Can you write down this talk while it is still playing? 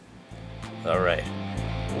All right.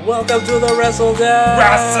 Welcome to the Wrestledown.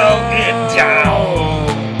 Wrestle it down.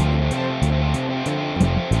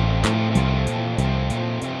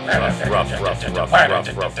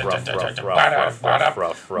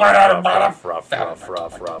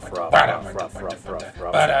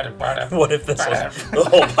 What if this was the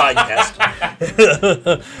whole podcast?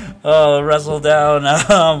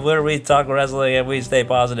 Wrestledown, where we talk wrestling and we stay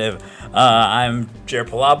positive. I'm Jere.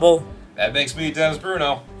 That makes me Dennis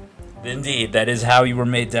Bruno. Indeed, that is how you were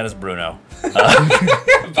made, Dennis Bruno.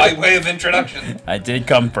 By way of introduction. I did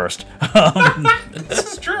come first.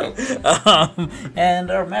 This is true. And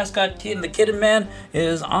our mascot, the Kitten Man,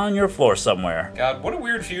 is on your floor somewhere. God, what a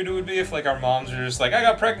weird feud it would be if, like, our moms were just like, I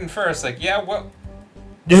got pregnant first. Like, yeah, what?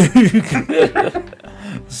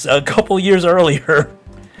 A couple years earlier,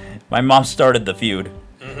 my mom started the feud.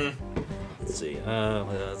 Mm-hmm. Let's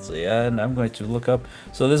see, and I'm going to look up.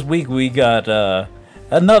 So this week we got,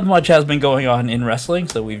 not much has been going on in wrestling,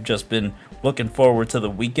 so we've just been looking forward to the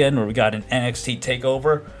weekend where we got an NXT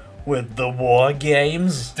Takeover with the War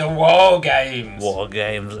Games. The War Games. War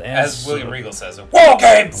Games. As William Regal says, War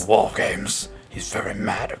Games! War Games. He's very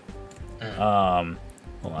mad. Hold on,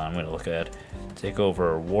 I'm going to look at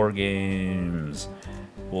Takeover War Games.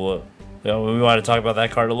 Well, we want to talk about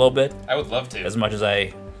that card a little bit. I would love to. As much as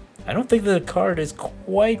I don't think the card is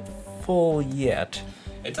quite full yet.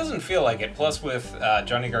 It doesn't feel like it. Plus, with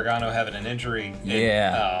Johnny Gargano having an injury,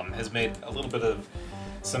 it has made a little bit of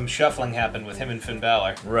some shuffling happen with him and Finn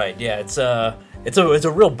Balor. Right. Yeah. It's a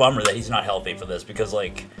real bummer that he's not healthy for this because,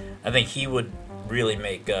 like, I think he would really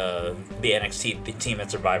make the NXT team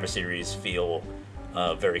at Survivor Series feel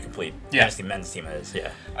very complete. Yeah. NXT men's team is.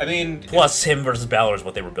 Yeah. I mean, plus him versus Balor is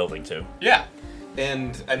what they were building to. Yeah.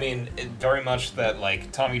 And, I mean, very much that,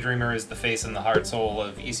 like, Tommy Dreamer is the face and the heart soul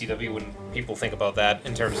of ECW when people think about that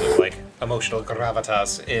in terms of, like, emotional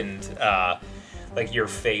gravitas and, like, your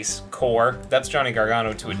face core. That's Johnny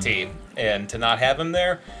Gargano to a T. And to not have him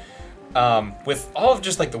there, with all of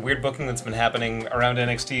just, like, the weird booking that's been happening around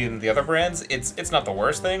NXT and the other brands, it's not the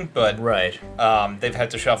worst thing, but right. They've had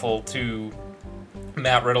to shuffle to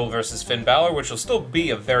Matt Riddle versus Finn Balor, which will still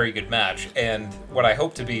be a very good match, and what I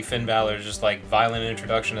hope to be Finn Balor's just like violent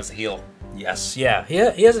introduction as a heel. Yes, yeah. He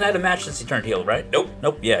hasn't had a match since he turned heel, right?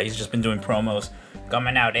 Nope. Yeah, he's just been doing promos,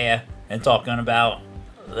 coming out there and talking about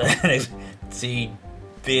NXT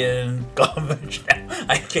being garbage now.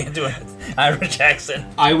 I can't do it. Irish accent.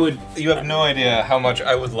 You have no idea how much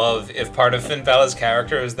I would love if part of Finn Balor's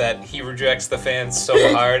character is that he rejects the fans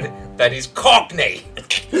so hard that he's Cockney.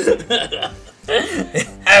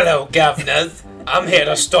 Hello, governors. I'm here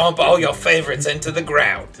to stomp all your favorites into the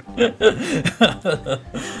ground.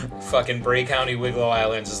 Fucking Bray County, Wigglow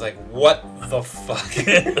Islands is like, what the fuck?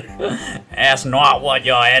 That's not what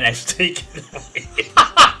your NXT can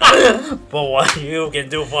do. But what you can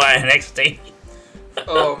do for NXT.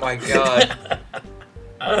 Oh my god.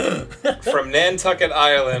 From Nantucket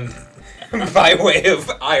Island, by way of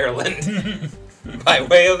Ireland, by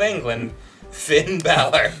way of England, Finn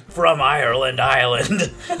Balor. From Ireland.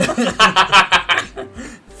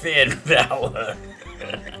 Finn Balor.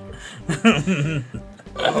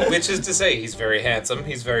 Which is to say, he's very handsome,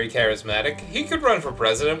 he's very charismatic. He could run for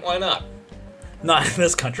president, why not? Not in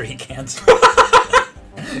this country, he can't.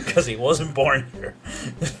 Because he wasn't born here.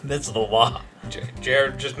 That's the law.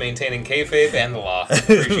 Jared just maintaining kayfabe and the law.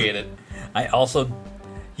 Appreciate it.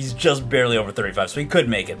 He's just barely over 35, so he could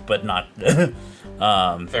make it, but not...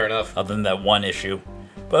 Fair enough. Other than that one issue.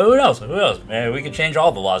 But who knows? Man, we could change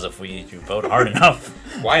all the laws if we vote hard enough.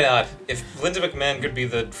 Why not? If Linda McMahon could be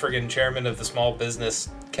the friggin' chairman of the small business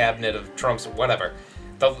cabinet of Trump's whatever,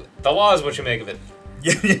 the law is what you make of it.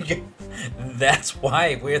 That's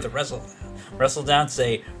why we're the Wrestledown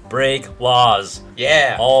say, break laws.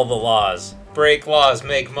 Yeah. All the laws. Break laws,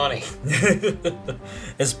 make money.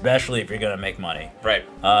 Especially if you're going to make money. Right.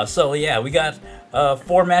 So, yeah, we got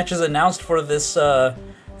 4 matches announced for this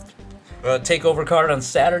takeover card on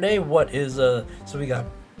Saturday. So we got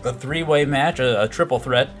a 3-way match, a triple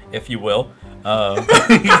threat, if you will.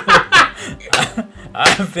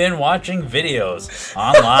 I've been watching videos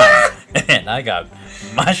online, and I got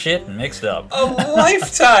my shit mixed up. A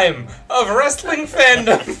lifetime of wrestling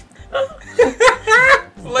fandom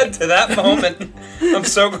led to that moment. I'm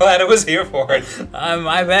so glad I was here for it.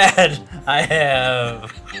 My bad. I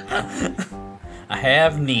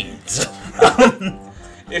have needs.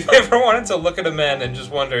 If you ever wanted to look at a man and just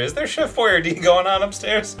wonder, is there Chef Boyardee going on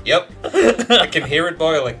upstairs? Yep. I can hear it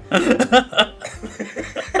boiling.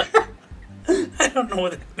 I don't know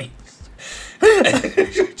what that means.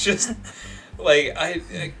 Just, like, I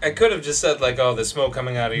could have just said, like, oh, there's smoke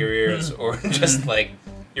coming out of your ears, or just, like,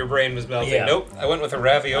 your brain was melting. Yeah. Nope, I went with a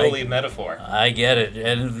ravioli metaphor. I get it.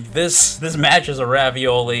 And this match is a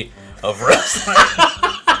ravioli of wrestling.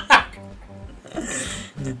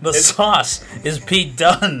 The sauce is Pete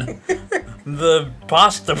Dunne. The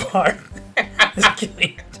pasta part is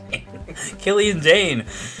Killian Dane.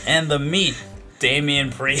 And the meat,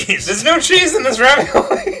 Damian Priest. There's no cheese in this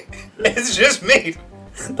ravioli. It's just meat.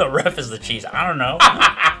 The ref is the cheese. I don't know.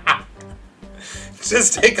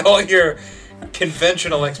 Just take all your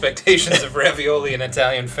conventional expectations of ravioli and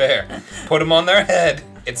Italian fare, put them on their head.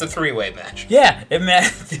 It's a three-way match. Yeah,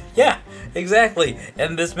 yeah, exactly.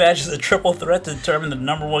 And this match is a triple threat to determine the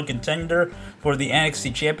number one contender for the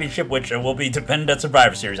NXT Championship, which will be dependent at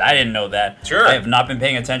Survivor Series. I didn't know that. Sure. I have not been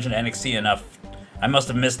paying attention to NXT enough. I must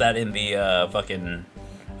have missed that in the fucking...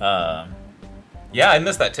 Yeah, I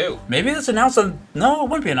missed that too. Maybe it's announced on... No, it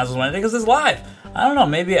wouldn't be announced on Wednesday because it's live. I don't know.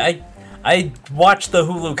 Maybe I watched the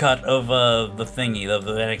Hulu cut of the thingy, of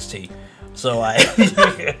the NXT. So I...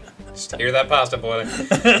 Hear that pasta boiling.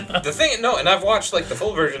 The thing... No, and I've watched like the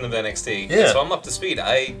full version of NXT. Yeah. So I'm up to speed.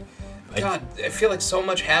 God, I feel like so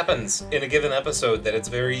much happens in a given episode that it's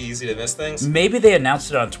very easy to miss things. Maybe they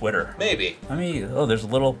announced it on Twitter. Maybe. I mean, there's a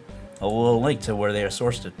little link to where they are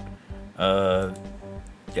sourced it.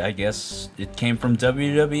 I guess it came from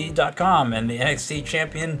WWE.com, and the NXT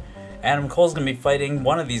champion Adam Cole's gonna be fighting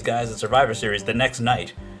one of these guys at Survivor Series the next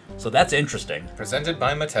night. So that's interesting. Presented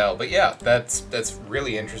by Mattel. But yeah, that's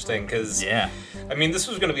really interesting because Yeah. I mean, this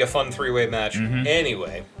was going to be a fun three-way match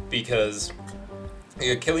anyway, because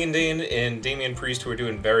you got Killian Dane and Damian Priest, who are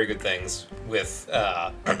doing very good things with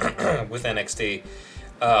with NXT.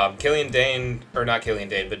 Not Killian Dane,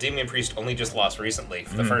 but Damian Priest only just lost recently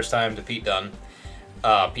for the first time to Pete Dunne.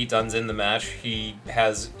 Pete Dunne's in the match. He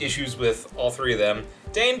has issues with all three of them.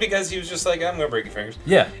 Dane, because he was just like, I'm going to break your fingers.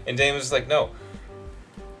 Yeah. And Dane was just like, no.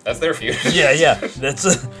 That's their feud. Yeah.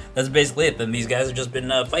 That's basically it. Then these guys have just been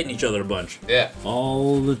fighting each other a bunch. Yeah.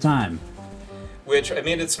 All the time. Which, I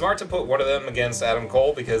mean, it's smart to put one of them against Adam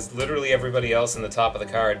Cole because literally everybody else in the top of the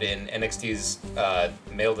card in NXT's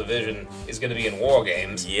male division is going to be in War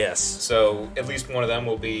Games. Yes. So at least one of them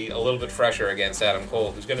will be a little bit fresher against Adam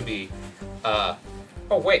Cole, who's going to be... oh,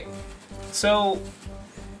 wait. So,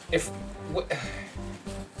 if...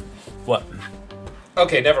 What?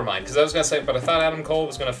 Okay, never mind, because I was going to say, but I thought Adam Cole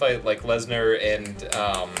was going to fight, like, Lesnar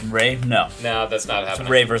and... Ray? No. No, that's not happening. It's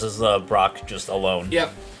Ray versus Brock just alone.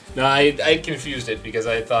 Yep. No, I confused it because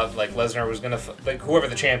I thought, like, Lesnar was going to... Like, whoever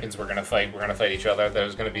the champions were going to fight each other. There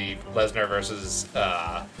was going to be Lesnar versus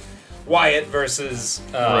Wyatt versus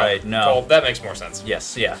right, no. Cole. That makes more sense.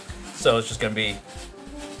 Yes, yeah. So it's just going to be...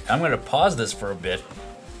 I'm going to pause this for a bit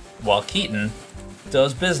while Keaton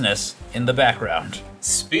does business in the background.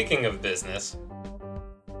 Speaking of business...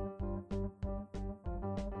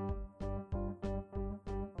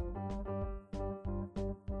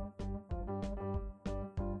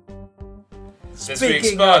 This week's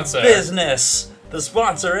Speaking sponsor. of business, the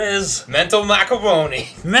sponsor is... Mental Macaroni.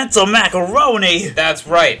 Mental Macaroni! That's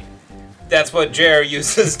right. That's what Jere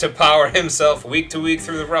uses to power himself week to week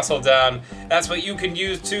through the Wrestledown. That's what you can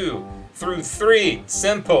use too. Through 3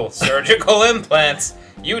 simple surgical implants,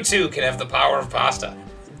 you too can have the power of pasta.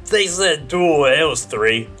 They said 2, it was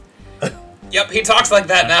 3. Yep, he talks like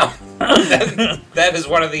that now. that is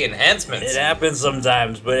one of the enhancements. It happens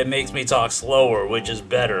sometimes, but it makes me talk slower, which is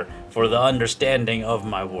better for the understanding of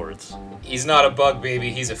my words. He's not a bug baby,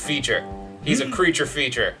 he's a feature. He's a creature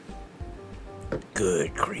feature.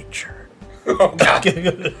 Good creature. Oh, God.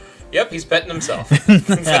 Yep, he's petting himself.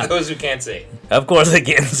 For those who can't see. Of course they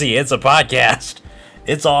can't see. It's a podcast.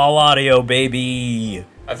 It's all audio, baby.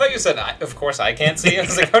 I thought you said, of course I can't see. I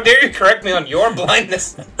was like, how dare you correct me on your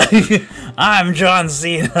blindness? I'm John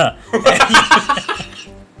Cena.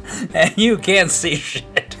 And you can't see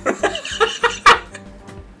shit.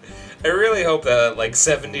 I really hope that, like,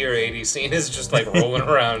 70 or 80 scene is just, like, rolling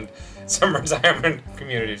around some retirement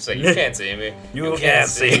community to say, you can't see me. You can't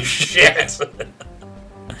see shit.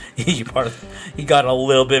 He got a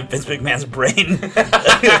little bit of Vince McMahon's brain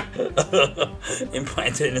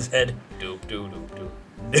implanted in his head. Doop, doop, doop, doop.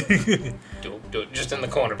 Doop, doop. Just in the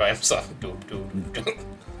corner by himself. Doop, doop, doop.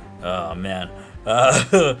 Oh, man.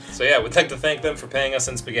 So yeah, we'd like to thank them for paying us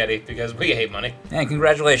in spaghetti because we hate money. And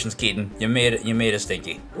congratulations, Keaton. You made it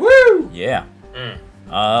stinky. Woo! Yeah.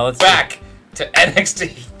 Let's back to NXT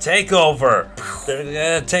Takeover. They're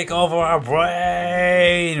gonna take over our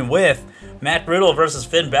brain with Matt Riddle versus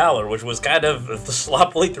Finn Balor, which was kind of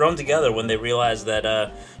sloppily thrown together when they realized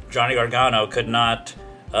that Johnny Gargano could not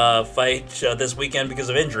fight this weekend because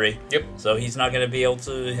of injury. Yep. So he's not going to be able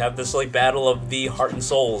to have this like battle of the heart and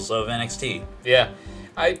souls of NXT. Yeah.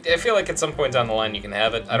 I feel like at some point down the line you can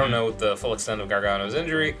have it. I don't know the full extent of Gargano's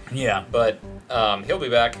injury. Yeah. But he'll be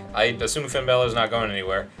back. I assume Finn Balor's not going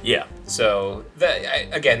anywhere. Yeah. So,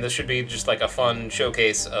 again, this should be just like a fun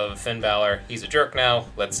showcase of Finn Balor. He's a jerk now.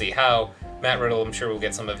 Let's see how. Matt Riddle, I'm sure, will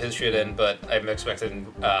get some of his shit in, but I'm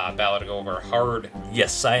expecting Balor to go over hard.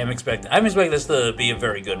 Yes, I'm expecting this to be a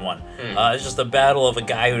very good one. It's just a battle of a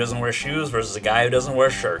guy who doesn't wear shoes versus a guy who doesn't wear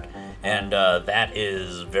a shirt. And that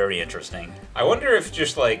is very interesting. I wonder if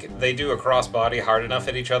just, like, they do a crossbody hard enough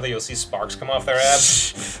at each other, you'll see sparks come off their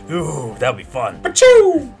abs. Ooh, that'd be fun.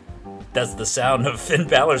 Achoo! That's the sound of Finn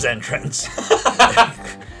Balor's entrance.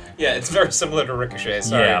 Yeah, it's very similar to Ricochet.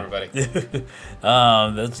 Sorry, everybody.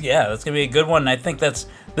 That's gonna be a good one. I think that's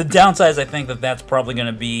the downside. I think that's probably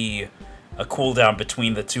gonna be a cooldown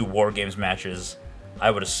between the two War Games matches.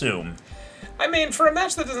 I would assume. I mean, for a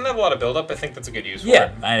match that doesn't have a lot of build-up, I think that's a good use for it.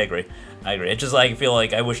 Yeah, I agree. It's just like I feel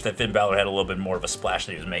like I wish that Finn Balor had a little bit more of a splash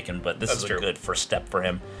that he was making, but this is a good first step for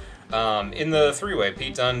him. In the three-way,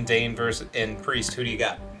 Pete Dunne, Dane and Priest, who do you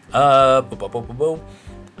got?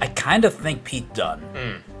 I kind of think Pete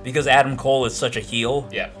Dunne. Because Adam Cole is such a heel.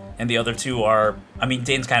 Yeah. And the other two are, I mean,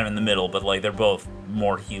 Dane's kind of in the middle, but, like, they're both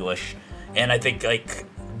more heelish. And I think, like,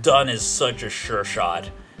 Dunne is such a sure shot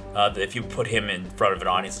that if you put him in front of an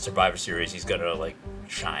audience at Survivor Series, he's going to, like,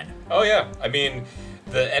 shine. Oh, yeah. I mean,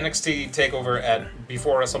 the NXT Takeover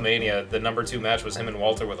before WrestleMania, the number 2 match was him and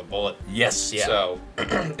Walter with a bullet. Yes, yeah. So,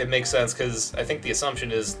 it makes sense, because I think the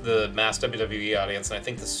assumption is the mass WWE audience, and I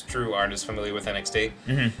think this is true, aren't as familiar with NXT.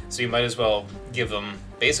 Mm-hmm. So you might as well give them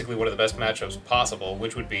basically one of the best matchups possible,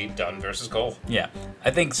 which would be Dunne versus Cole. Yeah.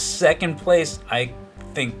 I think second place, I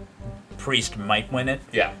think Priest might win it.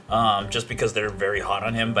 Yeah. Just because they're very hot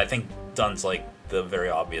on him, but I think Dunne's, like, the very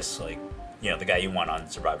obvious, like, the guy you want on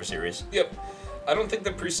Survivor Series. Yep. I don't think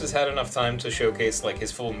the Priest has had enough time to showcase, like,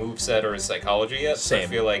 his full moveset or his psychology yet. Same. So I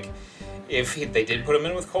feel like if they did put him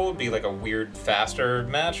in with Cole, it'd be, like, a weird, faster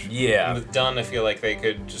match. Yeah. And with Dunne, I feel like they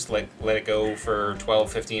could just, like, let it go for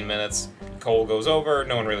 12, 15 minutes. Cole goes over,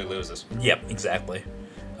 no one really loses. Yep, exactly.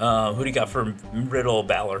 Who do you got for Riddle,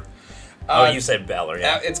 Balor? You said Balor,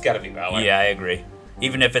 yeah. It's gotta be Balor. Yeah, I agree.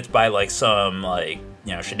 Even if it's by, like, some, like,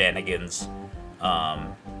 shenanigans,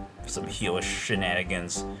 some heelish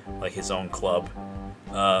shenanigans, like his own club,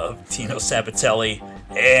 Tino Sabatelli,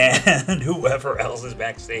 and whoever else is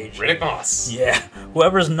backstage. Riddick Moss. Yeah,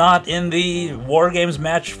 whoever's not in the War Games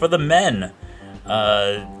match for the men.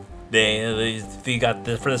 For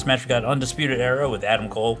this match, we got Undisputed Era with Adam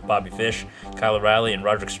Cole, Bobby Fish, Kyle O'Reilly, and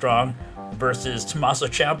Roderick Strong versus Tommaso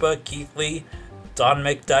Ciampa, Keith Lee,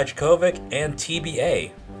 Dominik Dijakovic, and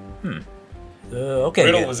TBA. Okay.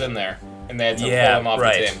 Riddle was in there, and they had to pull him off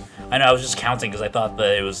the team. I know. I was just counting because I thought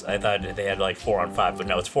they had like 4-on-5, but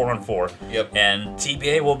no, it's 4-on-4. Yep. And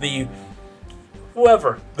TBA will be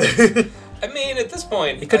whoever. I mean, at this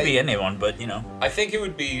point, it could be anyone, but I think it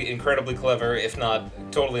would be incredibly clever, if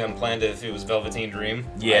not totally unplanned, if it was Velveteen Dream.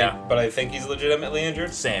 Yeah. But I think he's legitimately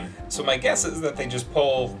injured. Same. So my guess is that they just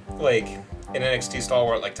pull like an NXT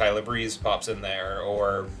stalwart like Tyler Breeze pops in there,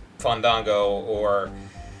 or Fandango, or.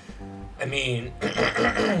 I mean,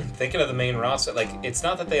 thinking of the main roster, like, it's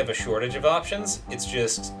not that they have a shortage of options. It's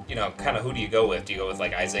just, kind of who do you go with? Do you go with,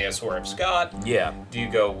 like, Isaiah Swerve Scott? Yeah. Do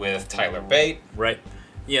you go with Tyler Bate? Right.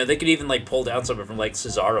 Yeah, they could even, like, pull down someone from, like,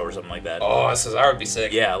 Cesaro or something like that. Oh, Cesaro would be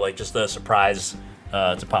sick. Yeah, like, just a surprise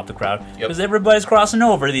to pop the crowd. Yep. Because everybody's crossing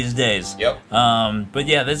over these days. Yep. But,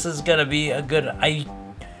 yeah, this is going to be a good...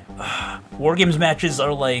 War Games matches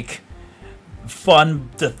are, like... fun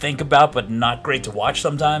to think about, but not great to watch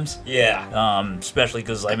sometimes. Yeah. Especially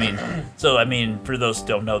because, for those who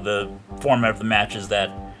don't know, the format of the match is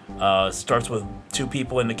that starts with 2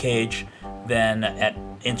 people in the cage, then at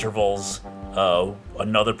intervals,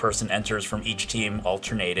 another person enters from each team,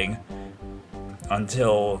 alternating,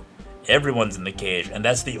 until everyone's in the cage, and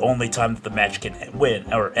that's the only time that the match can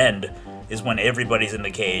win or end, is when everybody's in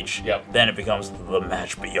the cage. Yep. Then it becomes the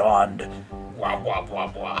match beyond. Wah, wah,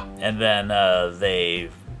 wah, wah. And then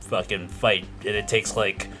they fucking fight, and it takes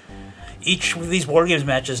like each of these War Games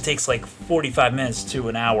matches takes like 45 minutes to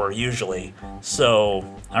an hour usually. So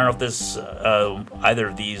I don't know if this either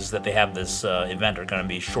of these that they have this event are going to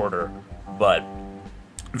be shorter, but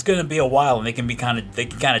it's going to be a while, and they can kind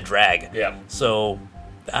of drag. Yeah. So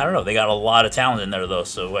I don't know. They got a lot of talent in there though,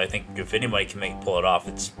 so I think if anybody can pull it off,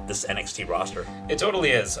 it's this NXT roster. It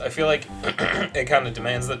totally is. I feel like it kind of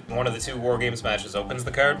demands that one of the 2 War Games matches opens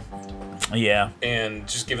the card. Yeah. And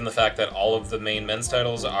just given the fact that all of the main men's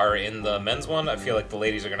titles are in the men's one, I feel like the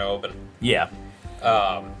ladies are going to open. Yeah.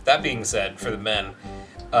 That being said, for the men,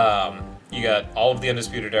 you got all of the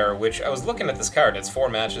Undisputed Era, which I was looking at this card. It's 4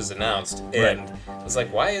 matches announced, and I was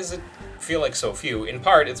like, why does it feel like so few? In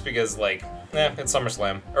part, it's because it's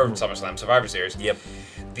SummerSlam, Survivor Series. Yep.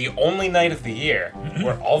 The only night of the year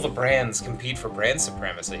where all the brands compete for brand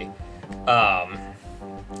supremacy.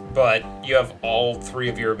 But you have all 3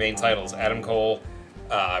 of your main titles, Adam Cole,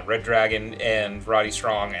 Red Dragon, and Roddy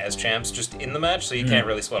Strong as champs, just in the match, so you can't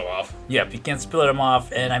really split them off. Yep, you can't split them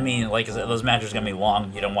off, and I mean, like I said, those matches are going to be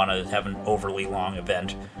long. You don't want to have an overly long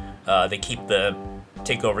event. They keep the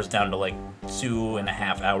takeovers down to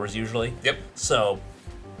 2.5 hours usually. Yep. So,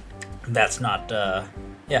 that's not,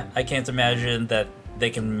 I can't imagine that they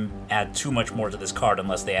can add too much more to this card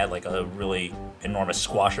unless they add a really enormous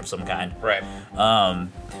squash of some kind. Right.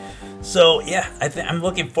 So yeah, I'm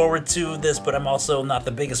looking forward to this, but I'm also not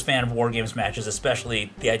the biggest fan of Wargames matches,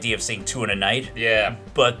 especially the idea of seeing 2 in a night. Yeah.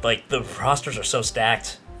 But the rosters are so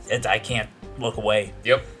stacked, I can't look away.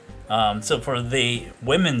 Yep. So for the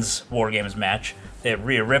women's Wargames match, they have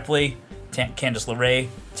Rhea Ripley, Candice LeRae,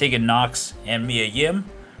 Tegan Nox, and Mia Yim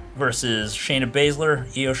versus Shayna Baszler,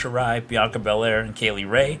 Io Shirai, Bianca Belair, and Kaylee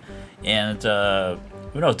Ray. And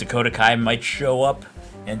who knows, Dakota Kai might show up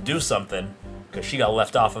and do something because she got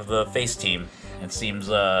left off of the face team. It seems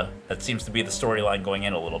that seems to be the storyline going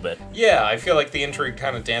in a little bit. Yeah, I feel like the intrigue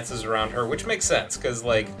kind of dances around her, which makes sense because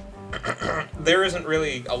there isn't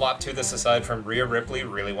really a lot to this aside from Rhea Ripley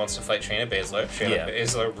really wants to fight Shayna Baszler.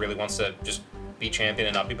 Baszler really wants to just be champion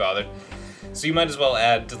and not be bothered. So you might as well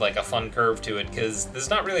add a fun curve to it because there's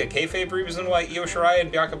not really a kayfabe reason why Io Shirai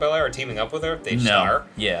and Bianca Belair are teaming up with her. They just are.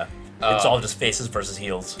 Yeah. It's all just faces versus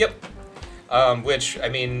heels. Yep. Which, I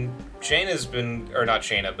mean, Shayna's been, or not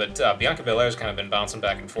Shayna, but Bianca Belair's kind of been bouncing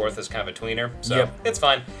back and forth as kind of a tweener. So it's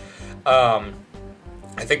fine. I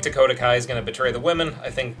think Dakota Kai is going to betray the women. I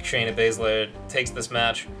think Shayna Baszler takes this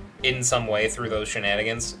match in some way through those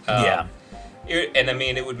shenanigans. And I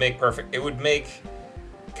mean, it would make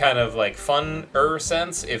kind of fun-er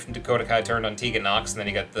sense if Dakota Kai turned on Tegan Nox and then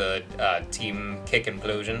you got the team kick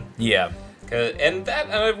implosion. Yeah. And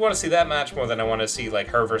I want to see that match more than I want to see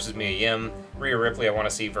her versus Mia Yim. Rhea Ripley I want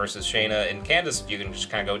to see versus Shayna, and Candice you can just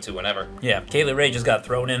kind of go to whenever. Yeah, Kaylee Ray just got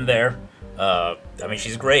thrown in there. I mean,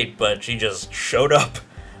 she's great, but she just showed up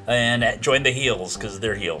and joined the heels because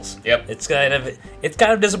they're heels. Yep. It's kind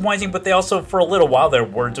of disappointing, but they also for a little while there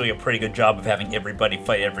were doing a pretty good job of having everybody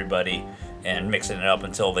fight everybody and mixing it up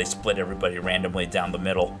until they split everybody randomly down the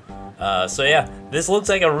middle. So yeah, this looks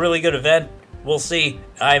like a really good event. We'll see.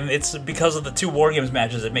 It's because of the 2 Wargames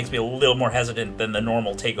matches, it makes me a little more hesitant than the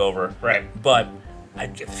normal TakeOver. Right. But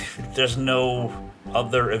there's no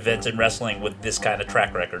other event in wrestling with this kind of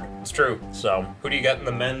track record. It's true. So who do you got in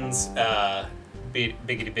the men's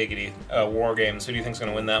biggity Wargames? Who do you think's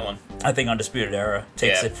going to win that one? I think Undisputed Era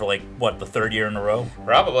takes it for the 3rd year in a row.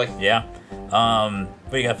 Probably. Yeah.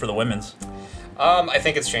 What do you got for the women's? I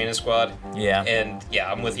think it's Shayna's squad. Yeah. And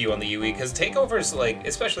yeah, I'm with you on the UE because takeovers,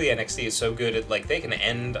 especially NXT, is so good at they can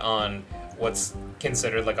end on what's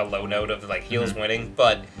considered a low note of heels winning,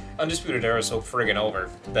 but Undisputed Era is so friggin' over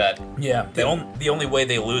that. Yeah. The only way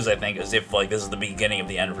they lose, I think, is if this is the beginning of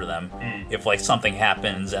the end for them. If something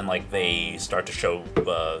happens and they start to show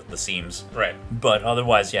the seams. Right. But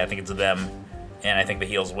otherwise, yeah, I think it's them, and I think the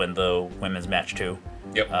heels win the women's match too.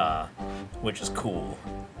 Yep. Which is cool.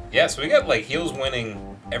 Yeah, so we got heels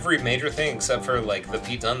winning every major thing except for the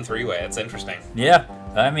Pete Dunne 3-way. It's interesting. Yeah,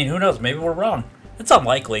 I mean, who knows? Maybe we're wrong. It's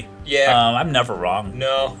unlikely. Yeah. I'm never wrong.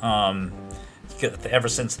 No. Ever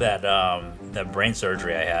since that brain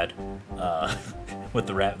surgery I had with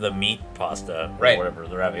the meat pasta or whatever,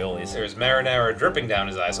 the raviolis. There's marinara dripping down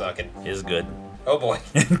his eye socket. Is good. Oh boy.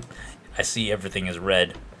 I see everything is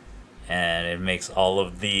red. And it makes all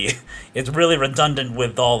of the... It's really redundant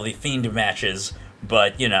with all the Fiend matches,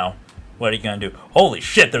 but, what are you going to do? Holy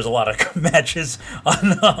shit, there's a lot of matches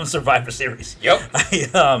on Survivor Series. Yep.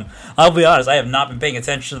 I'll be honest, I have not been paying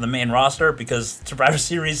attention to the main roster because Survivor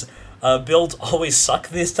Series builds always suck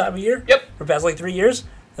this time of year. Yep. For the past 3 years.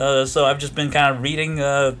 So I've just been kind of reading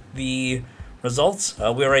the results.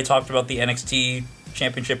 We already talked about the NXT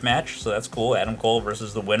Championship match, so that's cool. Adam Cole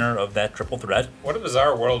versus the winner of that triple threat. What a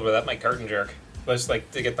bizarre world where that might curtain jerk. Just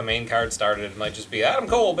to get the main card started, it might just be Adam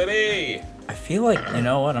Cole, baby! I feel like, you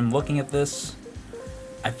know what, I'm looking at this.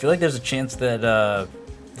 I feel like there's a chance that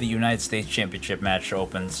the United States Championship match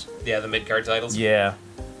opens. Yeah, the mid-card titles? Yeah.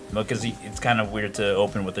 Because it's kind of weird to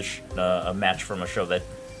open with a match from a show that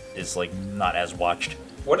is, not as watched.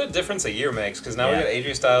 What a difference a year makes, because now we got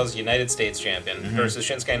AJ Styles, United States Champion, versus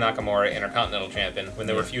Shinsuke Nakamura, Intercontinental Champion, when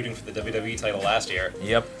they were feuding for the WWE title last year.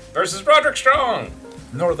 Yep. Versus Roderick Strong,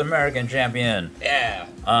 North American Champion. Yeah.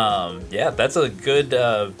 That's a good.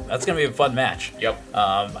 That's gonna be a fun match. Yep.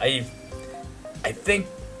 I think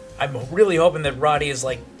I'm really hoping that Roddy is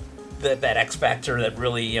like that X factor that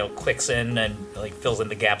really clicks in and like fills in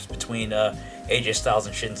the gaps between AJ Styles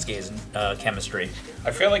and Shinsuke's chemistry. I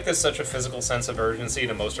feel like there's such a physical sense of urgency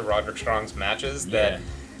to most of Roderick Strong's matches that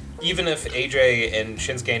even if AJ and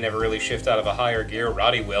Shinsuke never really shift out of a higher gear,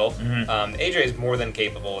 Roddy will. AJ is more than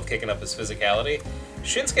capable of kicking up his physicality.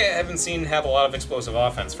 Shinsuke, I haven't seen have a lot of explosive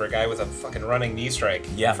offense for a guy with a fucking running knee strike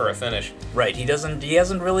for a finish. Right, he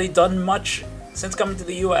hasn't really done much since coming to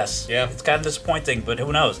the U.S. Yeah. It's kind of disappointing, but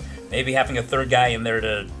who knows? Maybe having a third guy in there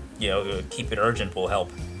to, keep it urgent will help.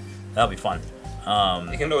 That'll be fun.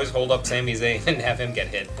 You can always hold up Sami Zayn and have him get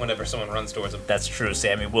hit whenever someone runs towards him. That's true.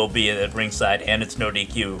 Sammy will be at ringside, and it's no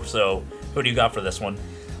DQ. So, who do you got for this one?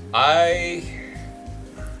 I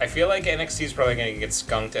feel like NXT's probably going to get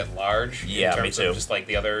skunked at large. Yeah, in terms me too. Of just like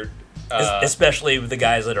the other, especially with the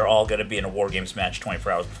guys that are all going to be in a War Games match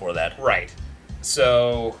 24 hours before that. Right.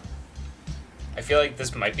 So, I feel like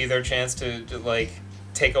this might be their chance to like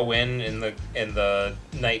take a win in the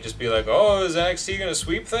night. Just be like, oh, is NXT going to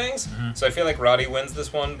sweep things? So I feel like Roddy wins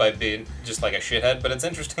this one by being just like a shithead. But it's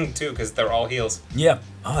interesting too because they're all heels. Yeah.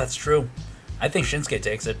 Oh, that's true. I think Shinsuke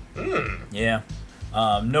takes it. Yeah.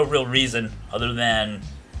 No real reason other than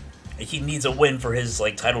he needs a win for his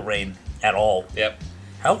like title reign at all. Yep.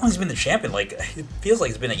 How long has he been the champion? Like it feels like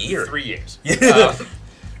it's been a year. 3 years.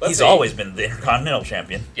 He's always been the Intercontinental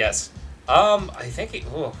Champion. Yes. I think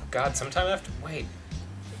sometime after. Wait.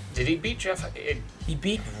 Did he beat Jeff? He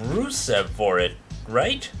beat Rusev for it,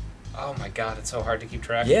 right? Oh my god, it's so hard to keep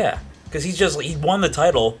track. Yeah, because he won the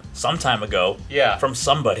title some time ago. Yeah. From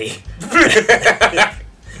somebody.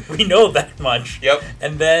 We know that much. Yep.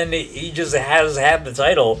 And then he just has had the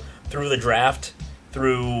title through the draft,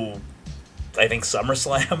 through, I think,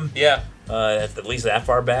 SummerSlam. Yeah. At least that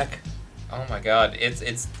far back. Oh my god,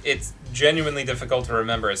 it's genuinely difficult to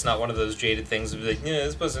remember. It's not one of those jaded things of like,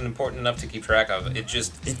 this wasn't important enough to keep track of.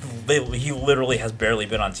 He literally has barely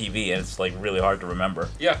been on TV, and it's like really hard to remember.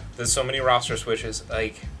 Yeah, there's so many roster switches.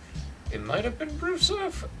 Like, it might have been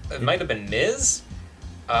Rusev. It might have been Miz.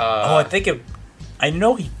 I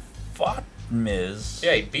know he fought Miz.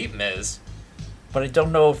 Yeah, he beat Miz. But I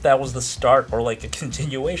don't know if that was the start or like a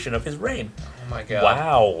continuation of his reign. Oh my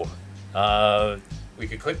god. Wow. We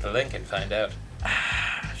could click the link and find out.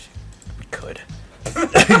 We could.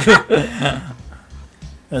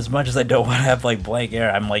 As much as I don't want to have like blank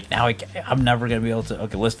air, I'm like now I'm never gonna be able to.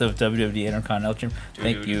 Okay, list of WWE Intercontinental Champions.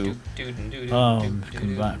 Thank you.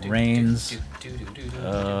 Reigns.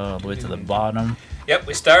 All the way to the bottom. Yep,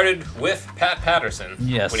 we started with Pat Patterson.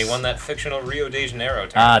 Yes. When he won that fictional Rio de Janeiro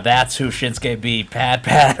tournament. That's who Shinsuke beat, Pat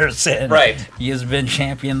Patterson. Right. He has been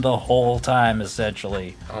champion the whole time,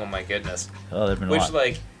 essentially. Oh my goodness. Oh, there's been a Which, lot.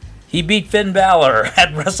 like... He beat Finn Balor at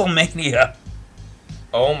WrestleMania.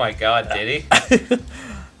 Oh my god, did he?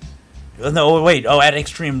 No, wait. Oh, at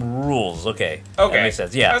Extreme Rules. Okay. Okay. That makes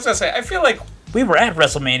sense, yeah. I was gonna say, I feel like... We were at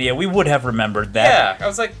WrestleMania. We would have remembered that. Yeah, I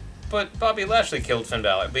was like, but Bobby Lashley killed Finn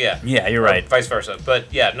Balor. But yeah. Yeah, you're right. Vice versa.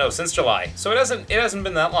 But yeah, no, since July. So it hasn't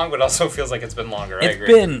been that long, but also feels like it's been longer. I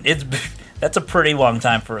agree. That's a pretty long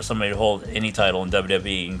time for somebody to hold any title in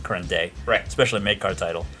WWE in current day. Right. Especially a mid-card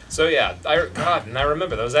title. So yeah, I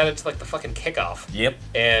remember that was added to like the fucking kickoff. Yep.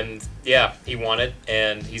 And yeah, he won it,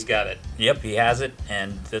 and he's got it. Yep, he has it,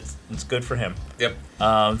 and it's good for him. Yep.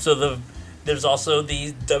 There's also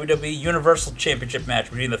the WWE Universal Championship match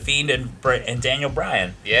between The Fiend and Daniel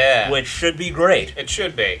Bryan. Yeah. Which should be great. It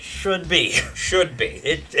should be. Should be. Should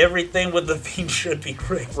be. Everything with The Fiend should be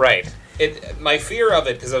great. Right. My fear of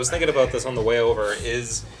it, because I was thinking about this on the way over,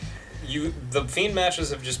 is the Fiend matches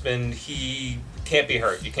have just been, he can't be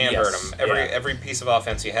hurt. You can't hurt him. Every piece of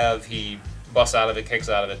offense you have, he busts out of it, kicks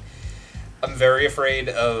out of it. I'm very afraid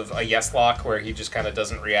of a yes lock where he just kind of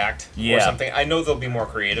doesn't react or something. I know they'll be more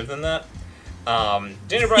creative than that.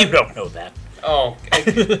 Daniel Bryan, you don't know that. Oh,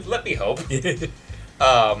 let me hope.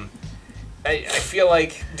 I feel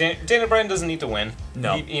like Daniel Bryan doesn't need to win.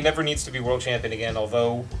 No. He never needs to be world champion again,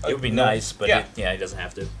 although... It would be nice, but he doesn't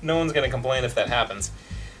have to. No one's going to complain if that happens.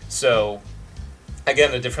 So,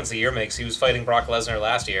 again, the difference a year makes. He was fighting Brock Lesnar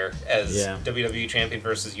last year as WWE champion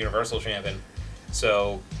versus Universal champion.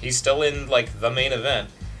 So, he's still in, like, the main event.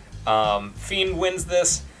 Fiend wins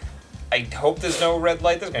this. I hope there's no red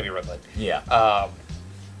light. There's going to be a red light. Yeah.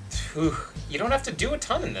 you don't have to do a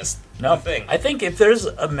ton in this thing. I think if there's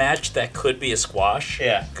a match that could be a squash,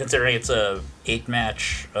 considering it's a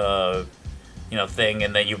 8-match, thing,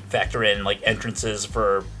 and then you factor in like entrances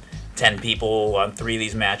for 10 people on 3 of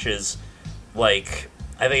these matches, like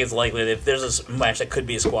I think it's likely that if there's a match that could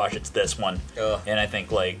be a squash, it's this one. And I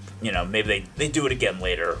think maybe they do it again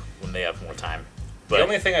later when they have more time. But the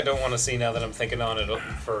only thing I don't want to see now that I'm thinking on it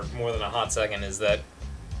for more than a hot second is that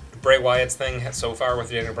Bray Wyatt's thing so far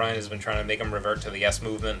with Daniel Bryan has been trying to make him revert to the yes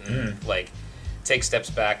movement and take steps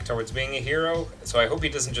back towards being a hero. So I hope he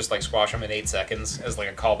doesn't just squash him in 8 seconds as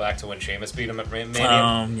a callback to when Sheamus beat him at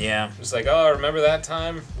Mania. Yeah. Just remember that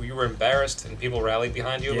time where you were embarrassed and people rallied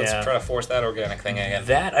behind you? Let's try to force that organic thing again.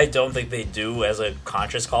 That I don't think they do as a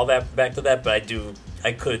conscious call back to that, but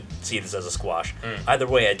I could see this as a squash. Either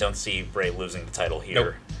way, I don't see Bray losing the title here.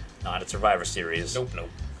 Nope. Not at Survivor Series. Nope.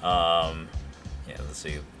 Let's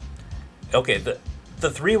see. Okay, the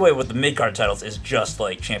 3-way with the mid-card titles is just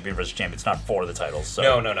champion versus champion. It's not for the titles.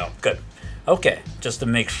 So. No. Good. Okay, just to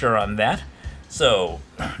make sure on that. So,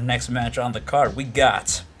 next match on the card, we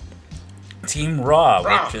got Team Raw,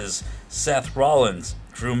 which is Seth Rollins,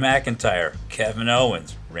 Drew McIntyre, Kevin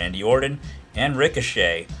Owens, Randy Orton, and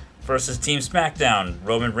Ricochet versus Team SmackDown,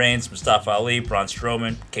 Roman Reigns, Mustafa Ali, Braun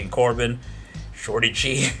Strowman, King Corbin, Shorty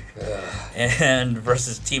G, and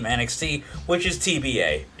versus Team NXT, which is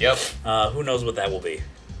TBA. Yep. Who knows what that will be?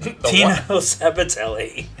 Tino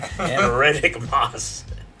Sabbatelli and Riddick Moss.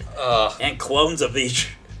 And clones of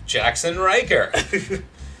each. Jackson Riker.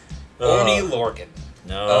 Oni Lorcan.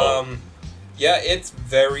 No. It's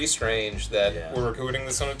very strange that we're recording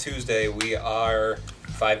this on a Tuesday. We are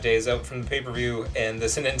 5 days out from the pay-per-view, and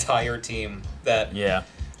there's an entire team that... Yeah.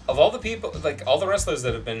 Of all the people, all the wrestlers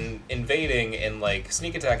that have been invading and,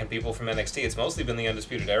 sneak attacking people from NXT, it's mostly been the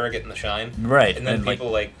Undisputed Era getting the shine. Right. And then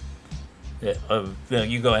people Yeah,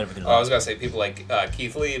 you go ahead with it. I was going to say people like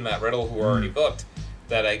Keith Lee and Matt Riddle, who are already booked,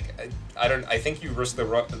 that I think you risk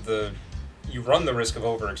you run the risk of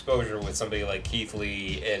overexposure with somebody like Keith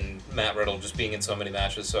Lee and Matt Riddle just being in so many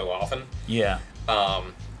matches so often. Yeah.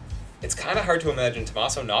 It's kind of hard to imagine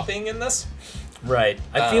Tommaso not being in this. Right.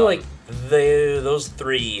 I feel like those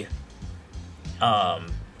 3 are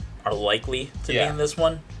likely to be in this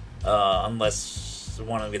one, unless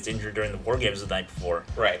one of them gets injured during the Wargames the night before.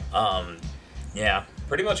 Right. Yeah.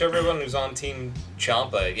 Pretty much everyone who's on Team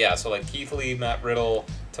Ciampa, so Keith Lee, Matt Riddle,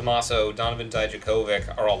 Tommaso, Donovan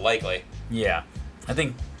Dijakovic are all likely. Yeah. I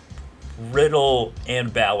think Riddle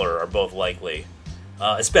and Balor are both likely,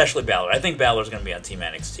 especially Balor. I think Balor's going to be on Team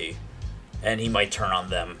NXT, and he might turn on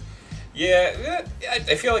them. Yeah,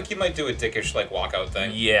 I feel like he might do a dickish walkout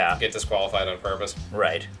thing. Yeah. Get disqualified on purpose.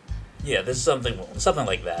 Right. Yeah, there's something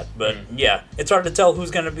like that. But yeah, it's hard to tell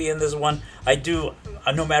who's going to be in this one.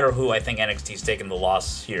 No matter who, I think NXT's taking the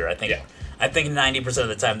loss here. I think 90% of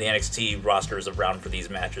the time the NXT roster is around for these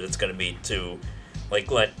matches. It's going to be to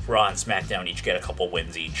let Raw and SmackDown each get a couple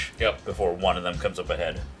wins each. Yep. Before one of them comes up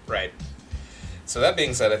ahead. Right. So that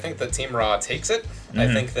being said, I think that Team Raw takes it.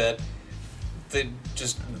 I think that the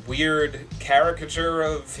just weird caricature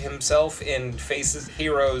of himself in faces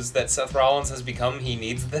heroes that Seth Rollins has become, he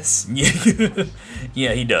needs this.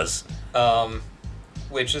 Yeah, he does.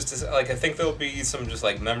 Which is to I think there'll be some just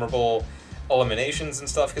memorable eliminations and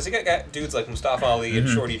stuff, because you got dudes like Mustafa Ali and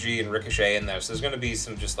Shorty G and Ricochet in there, so there's going to be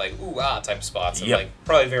some just ooh ah type of spots and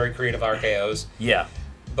probably very creative RKOs. Yeah.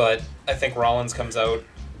 But I think Rollins comes out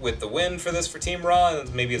with the win for Team Raw,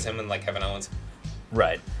 and maybe it's him and Kevin Owens.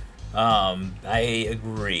 Right. I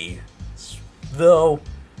agree. Though,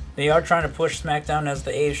 they are trying to push SmackDown as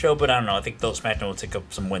the A show, but I don't know. I think SmackDown will take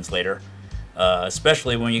up some wins later.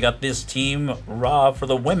 Especially when you got this Team Raw for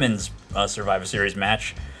the women's Survivor Series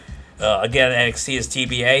match. Again, NXT is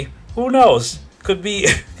TBA. Who knows? Could be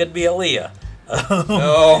Aaliyah.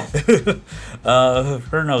 No.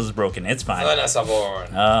 Her nose is broken. It's fine. Vanessa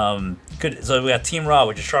Born. So we got Team Raw,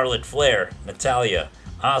 which is Charlotte Flair, Natalya,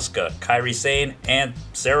 Asuka, Kairi Sane, and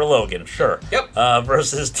Sarah Logan, sure. Yep.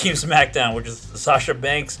 Versus Team SmackDown, which is Sasha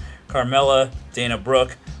Banks, Carmella, Dana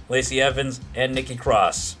Brooke, Lacey Evans, and Nikki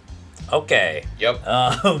Cross. Okay. Yep.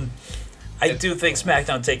 I do think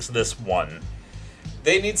SmackDown takes this one.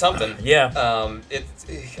 They need something. Yeah.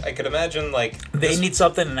 I could imagine they need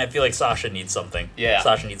something, and I feel like Sasha needs something. Yeah.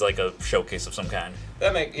 Sasha needs a showcase of some kind.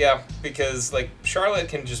 Because Charlotte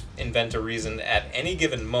can just invent a reason at any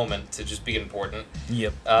given moment to just be important.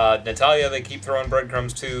 Yep. Natalya, they keep throwing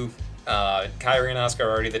breadcrumbs to. Kairi and Asuka are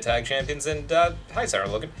already the tag champions, and hi Sarah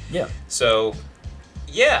Logan. Yeah. So,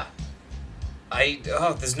 yeah.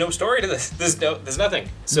 There's no story to this. There's nothing.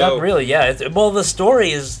 So not really. Yeah. The story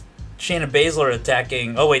is Shayna Baszler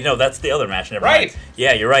attacking. Oh wait, no, that's the other match. Never mind.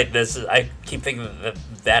 Yeah, you're right. I keep thinking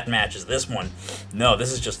that match is this one. No,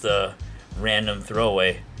 this is just a random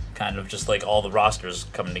throwaway, kind of just like all the rosters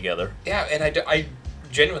coming together. Yeah, and I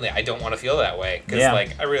genuinely I don't want to feel that way because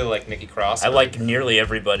like I really like Nikki Cross. I like nearly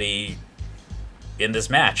everybody in this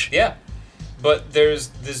match. Yeah. But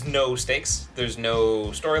there's no stakes. There's no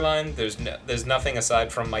storyline. There's nothing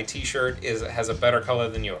aside from my T-shirt has a better color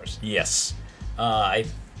than yours. Yes, I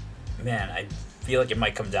feel like it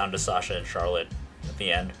might come down to Sasha and Charlotte at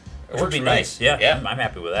the end, which would be nice. Yeah, I'm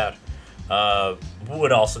happy with that.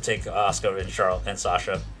 Would also take Asuka and Charlotte and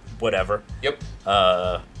Sasha, whatever. Yep.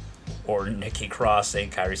 Or Nikki Cross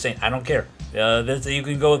and Kairi Sane. I don't care. You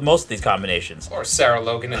can go with most of these combinations. Or Sarah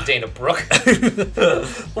Logan and Dana Brooke.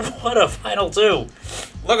 What a final two.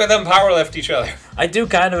 Look at them powerlift each other. I do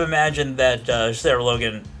kind of imagine that Sarah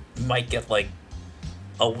Logan might get like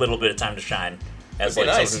a little bit of time to shine as like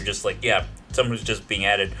someone who just someone who's just being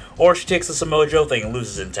added. Or she takes the Samoa Joe thing and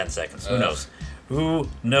loses in 10 seconds. Who knows? Who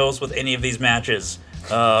knows with any of these matches?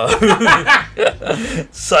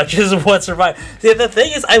 Such is what Survivor. See, the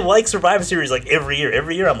thing is, I like Survivor Series like every year.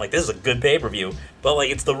 Every year, I'm like, this is a good pay-per-view. But like,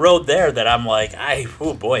 it's the road there that I'm like,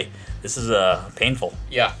 oh boy, this is painful.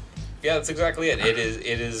 Yeah, that's exactly it. It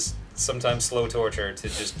is sometimes slow torture to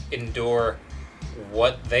just endure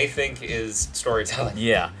what they think is storytelling.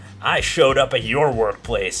 Yeah. I showed up at your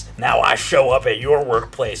workplace. Now I show up at your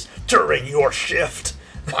workplace during your shift.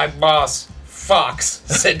 My boss, Fox,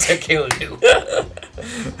 said to kill you.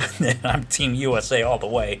 I'm Team USA all the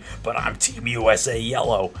way, but I'm Team USA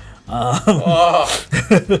yellow. Yep,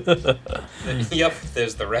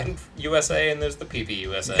 there's the red USA and there's the PP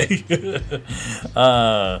USA.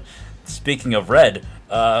 Speaking of red,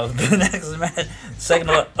 the next match,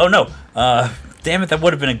 damn it, that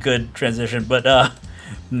would have been a good transition, but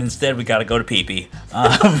instead we got to go to PP.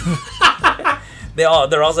 They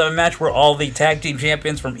also have a match where all the tag team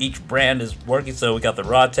champions from each brand is working. So we got the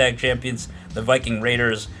Raw tag champions, the Viking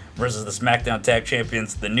Raiders versus the SmackDown tag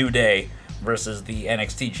champions, the New Day versus the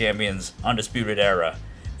NXT champions, Undisputed Era,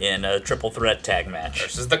 in a triple threat tag match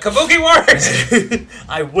versus the Kabuki Warriors.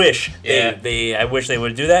 I wish I wish they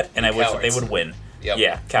would do that, and I wish that they would win. Yep.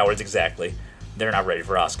 Yeah, cowards exactly. They're not ready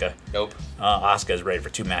for Asuka. Nope. Asuka is ready for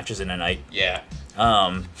 2 matches in a night. Yeah.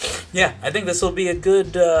 I think this will be a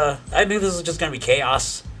good. I think this is just going to be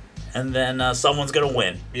chaos, and then someone's going to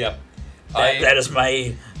win. Yep. That is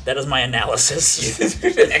my analysis.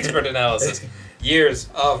 Expert analysis. Years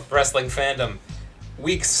of wrestling fandom,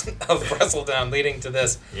 weeks of Wrestledown leading to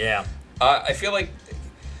this. Yeah. I feel like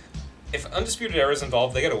if Undisputed Era is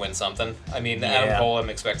involved, they got to win something. I mean, Adam Cole, I'm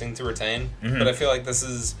expecting to retain, but I feel like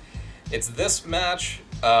it's this match.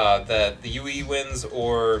 That the UE wins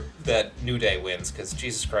or that New Day wins, because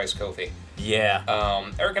Jesus Christ, Kofi. Yeah.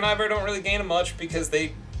 Eric and Ivar don't really gain much because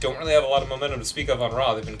they don't really have a lot of momentum to speak of on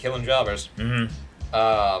Raw. They've been killing jobbers.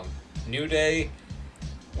 New Day,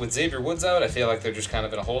 with Xavier Woods out, I feel like they're just kind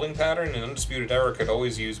of in a holding pattern, and Undisputed Era could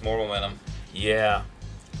always use more momentum. Yeah.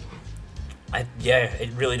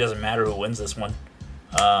 It really doesn't matter who wins this one.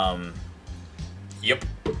 Yep.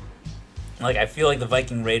 Like, I feel like the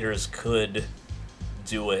Viking Raiders could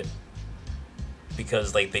do it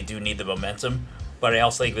because like they do need the momentum, but I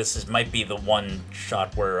also think this might be the one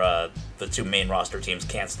shot where the 2 main roster teams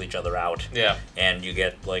cancel each other out. Yeah, and you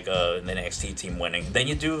get like an NXT team winning. Then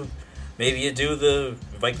you do the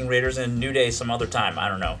Viking Raiders and New Day some other time. I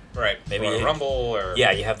don't know. Right. Maybe a Rumble or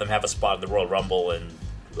you have them have a spot in the Royal Rumble and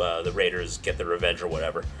the Raiders get their revenge or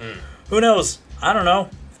whatever. Who knows? I don't know.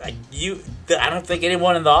 I don't think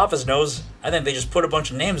anyone in the office knows. I think they just put a bunch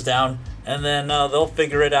of names down, and then they'll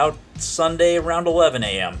figure it out Sunday around 11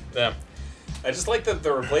 a.m. Yeah. I just like that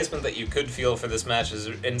the replacement that you could feel for this match is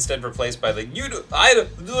instead replaced by the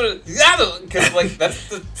because like that's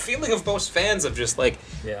the feeling of most fans of just like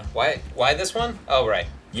why this one? Oh right.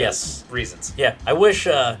 Yes. Reasons. Yeah. I wish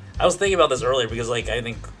I was thinking about this earlier because like I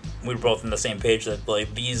think we were both on the same page that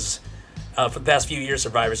like these for the past few years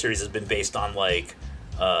Survivor Series has been based on like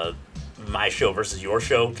my show versus your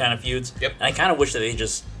show kind of feuds. Yep. And I kind of wish that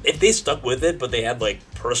if they stuck with it, but they had like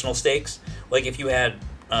personal stakes. Like if you had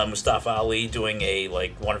Mustafa Ali doing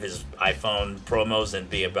one of his iPhone promos and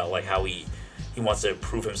be about like how he wants to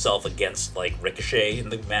prove himself against like Ricochet in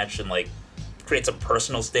the match and like create some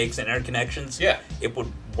personal stakes and interconnections. Yeah. It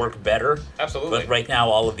would work better. Absolutely. But right now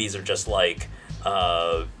all of these are just like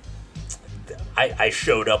I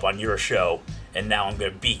showed up on your show and now I'm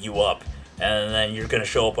gonna beat you up. And then you're going to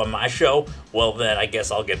show up on my show? Well, then I guess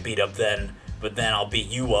I'll get beat up then. But then I'll beat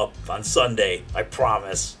you up on Sunday. I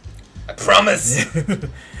promise. I promise!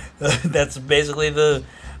 That's basically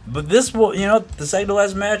But this will, the second to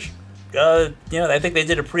last match, I think they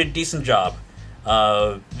did a pretty decent job.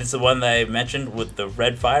 This is the one that I mentioned with the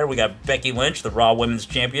Red Fire. We got Becky Lynch, the Raw Women's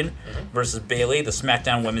Champion, versus Bayley, the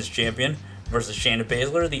SmackDown Women's Champion, versus Shayna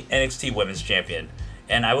Baszler, the NXT Women's Champion.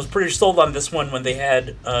 And I was pretty sold on this one when they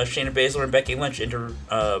had Shayna Baszler and Becky Lynch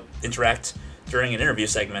interact during an interview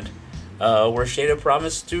segment, where Shayna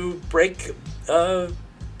promised to break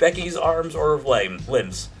Becky's arms or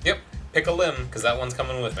limbs. Yep, pick a limb, because that one's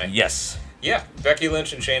coming with me. Yes. Yeah, Becky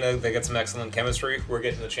Lynch and Shayna, they get some excellent chemistry. We're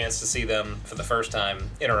getting a chance to see them for the first time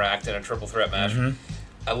interact in a triple threat match.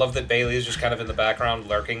 I love that Bayley is just kind of in the background,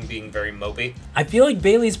 lurking, being very mopey. I feel like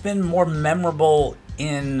Bayley's been more memorable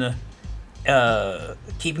in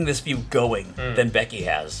keeping this feud going than Becky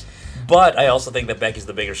has. But I also think that Becky's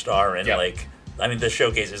the bigger star, and the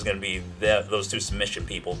showcase is going to be those two submission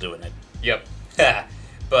people doing it. Yep.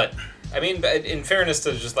 But, I mean, in fairness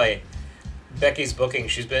to just, Becky's booking,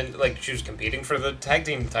 she was competing for the tag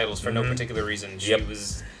team titles for no particular reason. She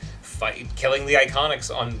was killing the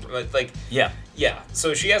Iconics on, Yeah,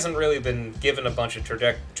 so she hasn't really been given a bunch of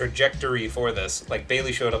trajectory for this.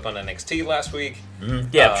 Bayley showed up on NXT last week.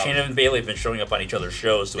 Yeah, Shayna and Bayley have been showing up on each other's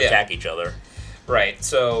shows to attack each other. Right,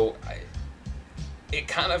 so it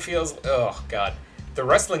kind of feels, oh god, the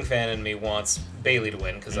wrestling fan in me wants Bayley to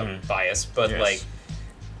win because I'm biased, but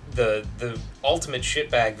the ultimate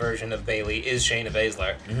shitbag version of Bayley is Shayna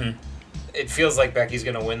Baszler. It feels like Becky's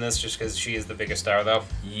going to win this just because she is the biggest star, though.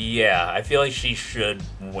 Yeah, I feel like she should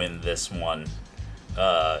win this one.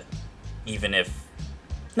 Even if...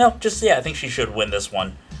 No, I think she should win this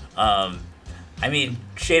one.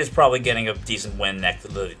 Shayna's probably getting a decent win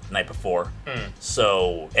the night before.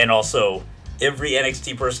 So, and also, every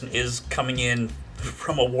NXT person is coming in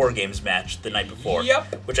from a Wargames match the night before.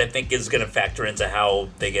 Yep. Which I think is going to factor into how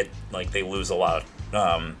they they lose a lot.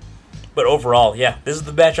 But overall, this is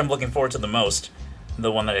the match I'm looking forward to the most.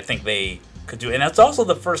 The one that I think they could do. And that's also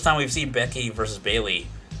the first time we've seen Becky versus Bayley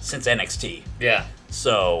since NXT. Yeah.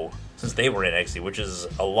 So, since they were in NXT, which is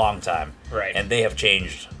a long time. Right. And they have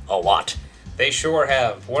changed a lot. They sure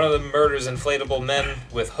have. One of them murders inflatable men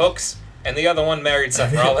with hooks, and the other one married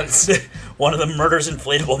Seth Rollins. One of them murders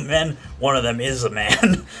inflatable men. One of them is a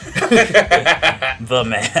man. The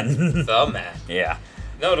man. The man. Yeah.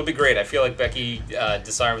 No, it'll be great. I feel like Becky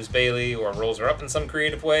disarms Bayley or rolls her up in some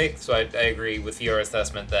creative way. So I agree with your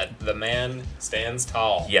assessment that the man stands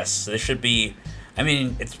tall. Yes, this should be...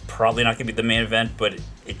 it's probably not going to be the main event, but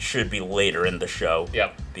it should be later in the show.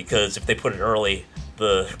 Yep. Because if they put it early,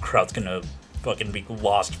 the crowd's going to fucking be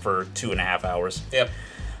lost for 2.5 hours. Yep.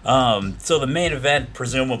 So the main event,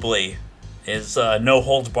 presumably, is a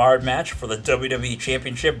no-holds-barred match for the WWE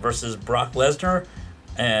Championship versus Brock Lesnar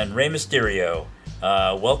and Rey Mysterio.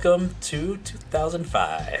 Welcome to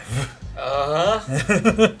 2005.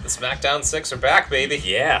 The SmackDown 6 are back, baby.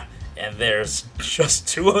 Yeah, and there's just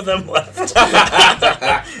 2 of them left.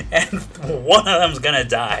 And one of them's gonna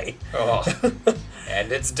die. Oh.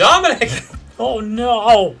 And it's Dominic! Oh,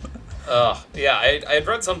 no! Yeah, I had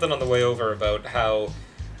read something on the way over about how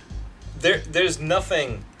there's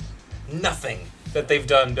nothing that they've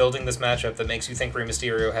done building this matchup that makes you think Rey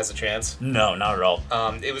Mysterio has a chance. No, not at all.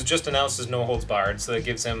 It was just announced as no holds barred, so it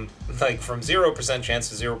gives him from 0% chance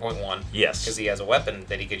to 0.1. Yes. Because he has a weapon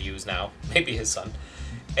that he could use now. Maybe his son.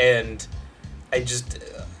 And I just...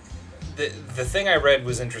 The thing I read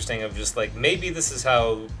was interesting of just maybe this is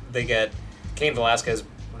how they get Cain Velasquez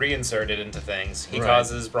reinserted into things. He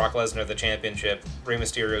causes Brock Lesnar the championship, Rey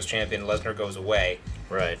Mysterio's champion, Lesnar goes away.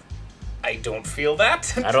 Right. I don't feel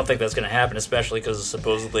that. I don't think that's going to happen, especially because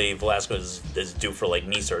supposedly Velasquez is due for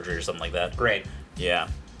knee surgery or something like that. Great. Yeah.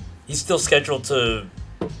 He's still scheduled to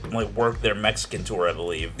work their Mexican tour, I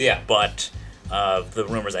believe. Yeah. But the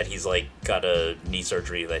rumors that he's got a knee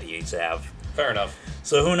surgery that he needs to have. Fair enough.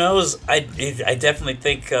 So who knows? I definitely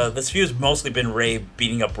think this feud's mostly been Ray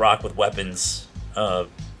beating up Brock with weapons, on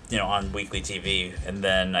weekly TV, and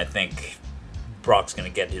then I think Brock's going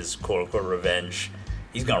to get his quote-unquote revenge.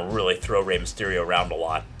 He's going to really throw Rey Mysterio around a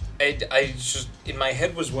lot. I just, in my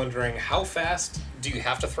head, was wondering, how fast do you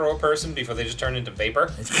have to throw a person before they just turn into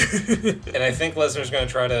vapor? And I think Lesnar's going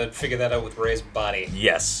to try to figure that out with Rey's body.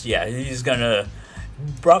 Yes, yeah,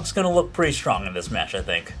 Brock's going to look pretty strong in this match, I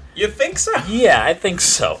think. You think so? Yeah, I think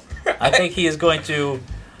so. I think he is going to...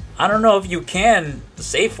 I don't know if you can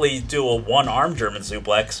safely do a one-arm German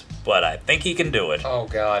suplex, but I think he can do it. Oh,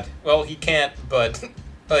 God. Well, he can't, but...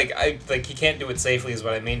 he can't do it safely is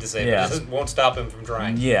what I mean to say, but it won't stop him from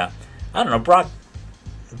trying. Yeah. I don't know,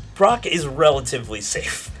 Brock is relatively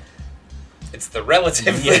safe. It's the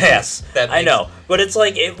relatively... Yes, I know. But it's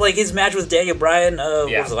like his match with Daniel Bryan, what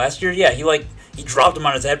was it, last year? Yeah, he dropped him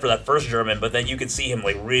on his head for that first German, but then you could see him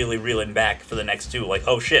like really reeling back for the next two. Like,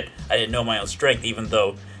 oh shit, I didn't know my own strength, even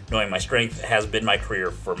though knowing my strength has been my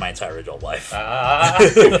career for my entire adult life.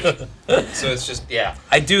 So it's just, yeah.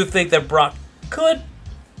 I do think that Brock could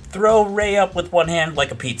throw Ray up with one hand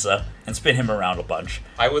like a pizza and spin him around a bunch.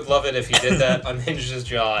 I would love it if he did that, unhinged his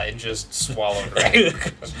jaw, and just swallowed Ray.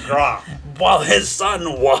 While his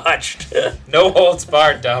son watched. No holds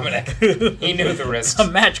barred, Dominic. He knew the risks.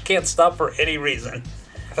 A match can't stop for any reason.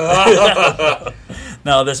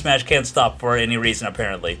 No, this match can't stop for any reason,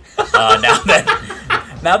 apparently.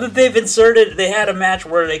 Now that they've inserted, they had a match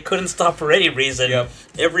where they couldn't stop for any reason. Yep.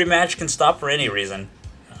 Every match can stop for any reason.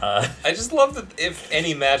 I just love that if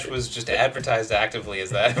any match was just advertised actively as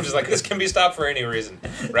that. I'm just like, this can be stopped for any reason.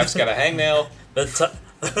 Ref's got a hangnail.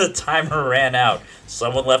 The timer ran out.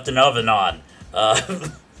 Someone left an oven on.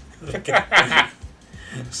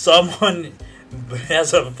 Someone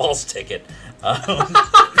has a false ticket.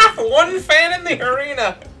 One fan in the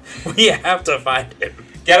arena. We have to find him.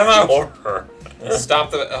 Get him out. Or her. Stop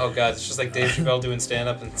the... Oh, God. It's just like Dave Chappelle doing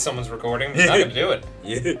stand-up and someone's recording. He's not going to do it.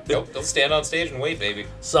 Yeah. Nope. They'll stand on stage and wait, baby.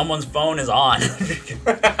 Someone's phone is on.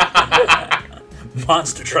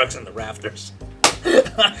 Monster trucks in the rafters.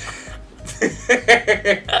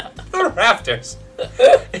 The rafters.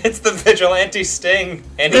 It's the vigilante Sting,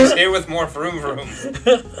 and he's here with more vroom vroom.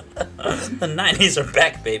 The 90s are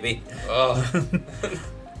back, baby. Oh.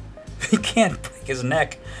 He can't break his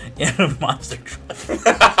neck in a monster truck.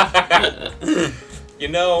 You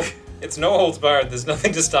know, it's no holds barred. There's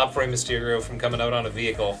nothing to stop Rey Mysterio from coming out on a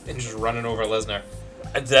vehicle and just running over Lesnar.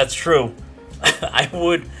 That's true.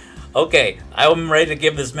 I'm ready to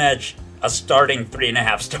give this match a starting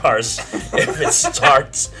 3.5 stars if it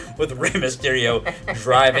starts with Rey Mysterio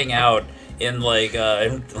driving out in like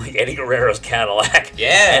Eddie Guerrero's Cadillac,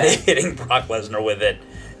 Yeah. and hitting Brock Lesnar with it,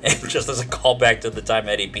 and just as a callback to the time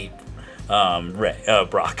Eddie beat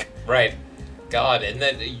Brock. Right. God, and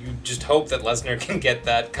then you just hope that Lesnar can get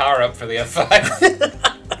that car up for the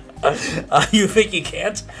F5. You think he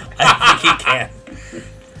can't? I think he can.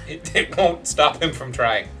 It won't stop him from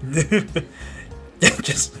trying.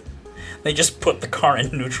 They just put the car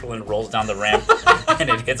in neutral and rolls down the ramp, and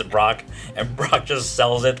it hits Brock, and Brock just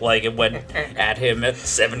sells it like it went at him at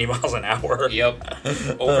 70 miles an hour. Yep.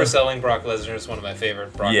 Overselling Brock Lesnar is one of my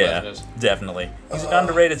favorite Brock Lesnars. Definitely. He's an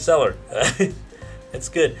underrated seller. It's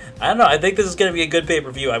good. I don't know. I think this is going to be a good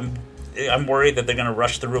pay-per-view. I'm worried that they're going to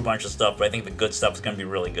rush through a bunch of stuff, but I think the good stuff is going to be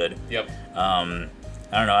really good. Yep. I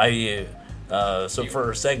don't know.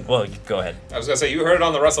 For a second, well, go ahead. I was going to say, you heard it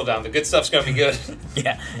on the Wrestledown. The good stuff's going to be good.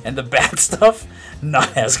 Yeah, and the bad stuff,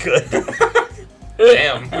 not as good.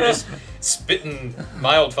 Damn, we're just spitting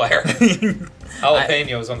wildfire.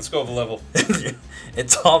 Jalapenos on the Scoville level.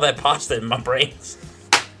 It's all that pasta in my brains.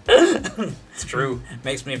 It's true.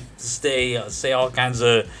 Makes me say all kinds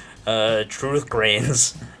of truth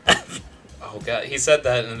grains. Oh, God. He said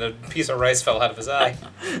that, and a piece of rice fell out of his eye.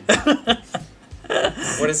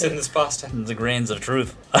 What is in this pasta? The grains of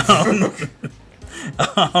truth.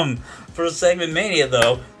 For Segment Mania,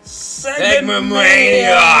 though, Segment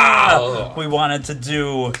Mania! We wanted to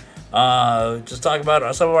do just talk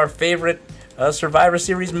about some of our favorite Survivor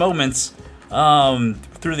Series moments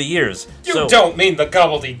through the years. You don't mean the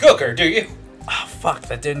gobbledygooker, do you? Oh, fuck,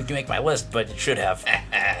 that didn't make my list, but it should have.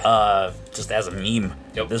 Just as a meme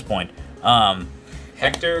at this point.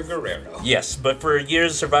 Hector Guerrero. Yes, but for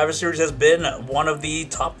years, Survivor Series has been one of the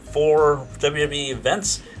top 4 WWE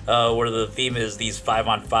events, where the theme is these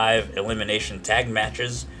 5-on-5 elimination tag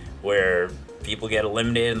matches, where people get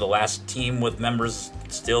eliminated and the last team with members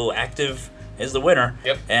still active is the winner.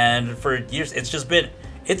 Yep. And for years, it's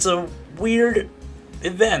a weird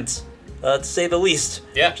event, to say the least.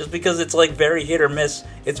 Yeah. Just because it's like very hit or miss.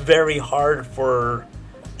 It's very hard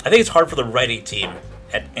I think it's hard for the writing team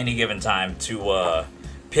at any given time to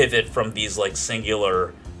pivot from these like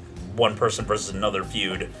singular one person versus another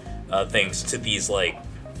feud things to these like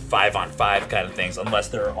 5-on-5 kind of things, unless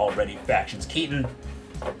they're already factions. Keaton,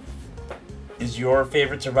 is your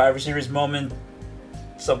favorite Survivor Series moment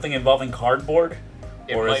something involving cardboard?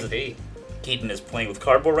 It might be. Keaton is playing with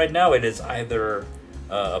cardboard right now. It is either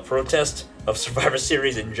a protest of Survivor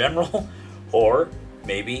Series in general, or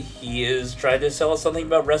maybe he is trying to sell us something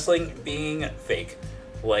about wrestling being fake,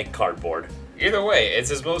 like cardboard. Either way, it's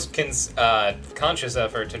his most conscious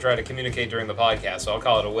effort to try to communicate during the podcast, so I'll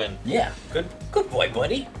call it a win. Yeah, good boy,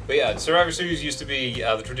 buddy. But yeah, Survivor Series used to be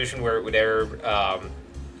the tradition where it would air,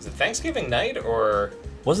 is it Thanksgiving night, or...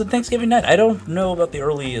 Was it Thanksgiving night? I don't know about the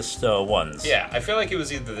earliest ones. Yeah, I feel like it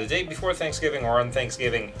was either the day before Thanksgiving or on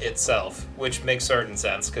Thanksgiving itself, which makes certain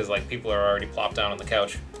sense, because like people are already plopped down on the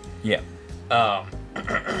couch. Yeah. Um,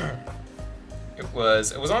 it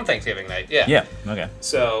was on Thanksgiving night. Yeah. Yeah. Okay.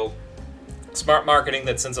 So, smart marketing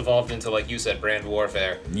that's since evolved into, like you said, brand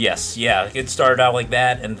warfare. Yes. Yeah. It started out like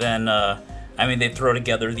that, and then they throw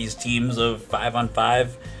together these teams of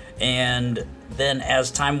 5-on-5, and then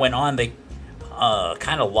as time went on, they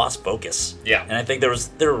kind of lost focus. Yeah. And I think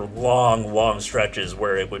there were long stretches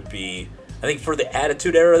where it would be. I think for the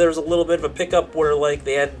Attitude Era, there was a little bit of a pickup where like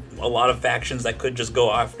they had a lot of factions that could just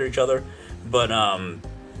go after each other, but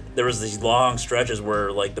there was these long stretches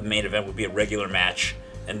where like the main event would be a regular match,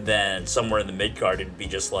 and then somewhere in the mid card it'd be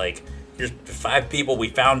just like, here's 5 people we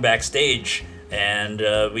found backstage, and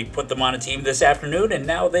we put them on a team this afternoon, and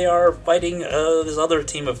now they are fighting this other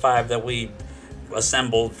team of 5 that we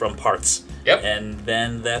assembled from parts. Yep. And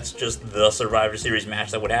then that's just the Survivor Series match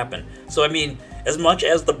that would happen. So I mean, as much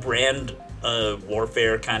as the brand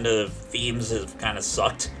warfare kind of themes have kind of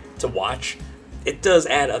sucked to watch, it does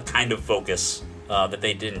add a kind of focus that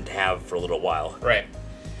they didn't have for a little while. Right.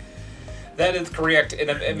 That is correct. And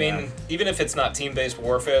I mean, even if it's not team-based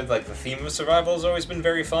warfare, like the theme of survival has always been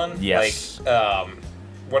very fun. Yes. Like,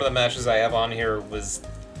 one of the matches I have on here was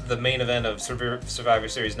the main event of Survivor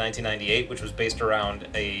Series 1998, which was based around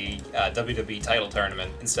a WWE title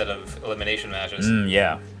tournament instead of elimination matches.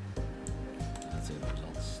 Yeah. Let's see the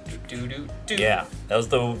results. Yeah, that was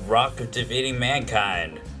The Rock defeating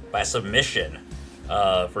Mankind by submission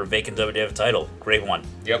for a vacant WWF title. Great one.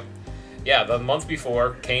 Yep. Yeah, the month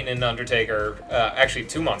before, Kane and Undertaker, actually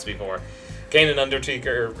 2 months before, Kane and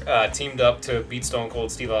Undertaker teamed up to beat Stone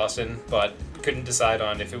Cold Steve Austin, but couldn't decide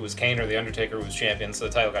on if it was Kane or The Undertaker who was champion, so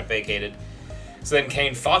the title got vacated. So then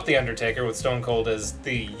Kane fought The Undertaker with Stone Cold as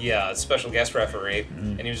the special guest referee,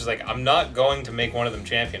 and he was just like, I'm not going to make one of them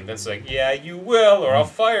champion. Vince's like, yeah, you will, or I'll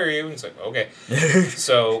fire you. And he's like, okay.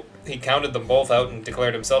 So he counted them both out and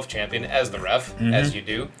declared himself champion as the ref, as you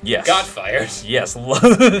do. Yes. Got fired. Yes.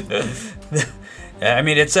 I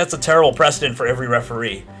mean, it sets a terrible precedent for every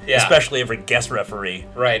referee, especially every guest referee.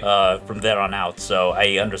 Right. From then on out. So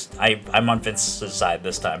I'm on Vince's side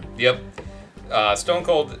this time. Yep. Stone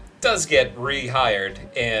Cold does get rehired,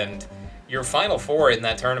 and your final 4 in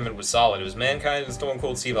that tournament was solid. It was Mankind and Stone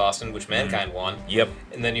Cold Steve Austin, which Mankind won. Yep.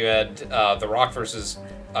 And then you had The Rock versus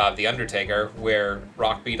The Undertaker, where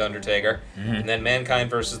Rock beat Undertaker. And then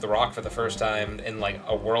Mankind versus The Rock for the first time in like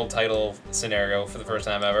a world title scenario for the first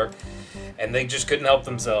time ever. And they just couldn't help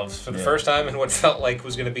themselves. For the first time in what felt like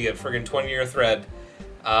was going to be a friggin' 20-year thread,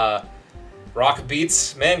 Rock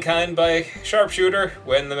beats Mankind by sharpshooter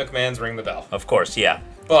when the McMahons ring the bell. Of course, yeah.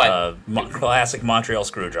 But classic Montreal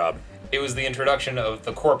Screwjob. It was the introduction of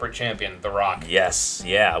the corporate champion, The Rock. Yes,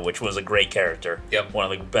 yeah, which was a great character. Yep. One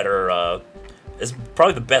of the better, it's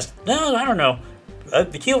probably the best, no, I don't know.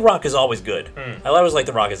 The heel Rock is always good. I always like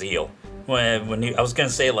The Rock as a heel. I was going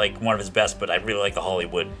to say like one of his best, but I really like the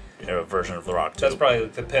Hollywood version of The Rock too. That's probably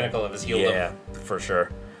the pinnacle of his heel. Yeah, for sure.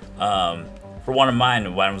 For one of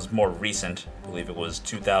mine, when it was more recent, I believe it was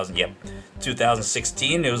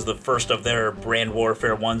 2016. It was the first of their brand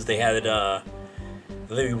warfare ones. They had the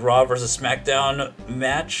Raw versus SmackDown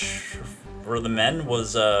match for the men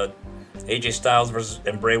was AJ Styles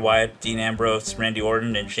and Bray Wyatt, Dean Ambrose, Randy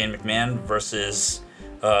Orton, and Shane McMahon versus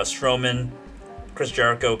Strowman, Chris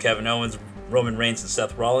Jericho, Kevin Owens, Roman Reigns, and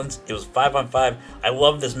Seth Rollins. It was 5-on-5. I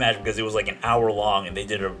love this match because it was like an hour long, and they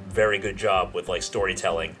did a very good job with like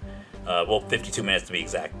storytelling. 52 minutes to be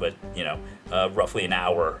exact, but roughly an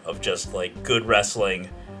hour of just like good wrestling.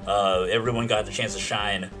 Everyone got the chance to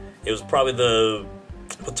shine. It was probably the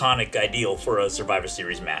platonic ideal for a Survivor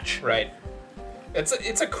Series match. Right.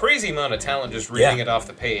 It's a crazy amount of talent just reading it off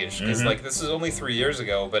the page, because like this is only 3 years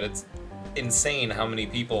ago, but it's insane how many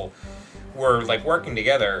people were like working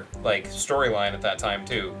together, like storyline at that time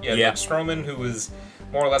too. Yeah. Like Strowman, who was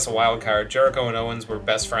more or less a wild card. Jericho and Owens were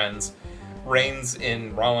best friends. Reigns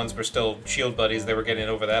and Rollins were still Shield buddies. They were getting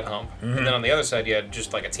over that hump. And then on the other side, you had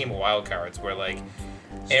just like a team of wild cards where like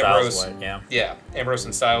Ambrose, Ambrose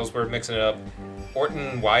and Styles were mixing it up. Orton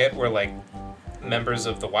and Wyatt were like members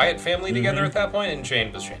of the Wyatt family together at that point, and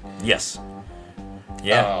Shane was Shane. Yes.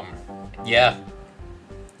 Yeah.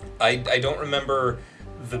 I don't remember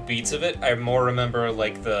the beats of it. I more remember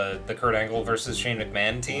like the Kurt Angle versus Shane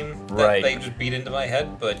McMahon team that they just beat into my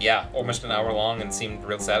head. But yeah, almost an hour long and seemed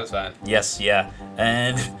real satisfying. Yes, yeah.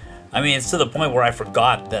 And I mean, it's to the point where I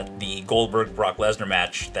forgot that the Goldberg-Brock Lesnar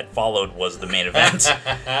match that followed was the main event.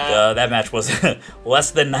 That match was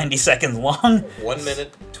less than 90 seconds long. 1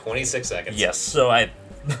 minute, 26 seconds. Yes, so I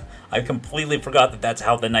completely forgot that that's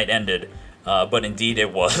how the night ended. But indeed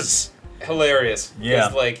it was. Hilarious. Yeah.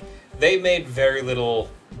 Because, like, they made very little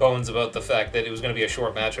bones about the fact that it was going to be a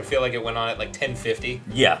short match. I feel like it went on at, like, 10:50.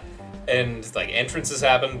 Yeah. And, like, entrances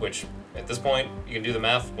happened, which, at this point, you can do the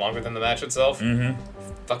math, longer than the match itself. Mm-hmm.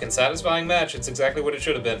 Fucking satisfying match. It's exactly what it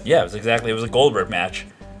should have been. Yeah, it was a Goldberg match.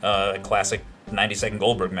 A classic 90-second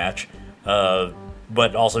Goldberg match.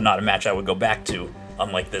 But also not a match I would go back to,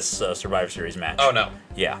 unlike this Survivor Series match. Oh, no.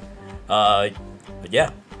 Yeah. But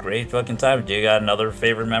yeah, great fucking time. Do you got another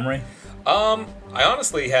favorite memory? I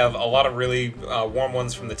honestly have a lot of really warm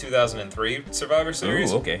ones from the 2003 Survivor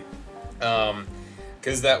Series. Ooh, okay.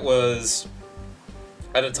 Because that was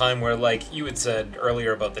at a time where, like you had said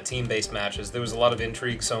earlier about the team-based matches, there was a lot of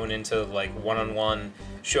intrigue sewn into, like, one-on-one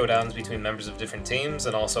showdowns between members of different teams,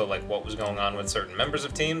 and also, like, what was going on with certain members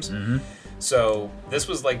of teams. Mm-hmm. So this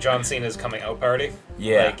was like John Cena's coming out party.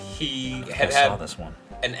 Yeah. Like, he I had saw this one.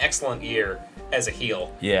 an excellent year as a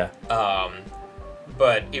heel. Yeah.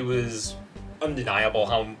 But it was undeniable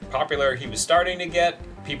how popular he was starting to get.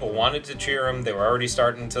 People wanted to cheer him. They were already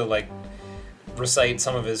starting to, like, recite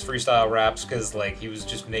some of his freestyle raps because, like, he was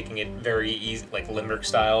just making it very easy, like, limerick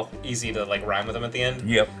style, easy to, like, rhyme with him at the end.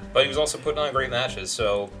 Yep. But he was also putting on great matches.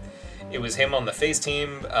 So it was him on the face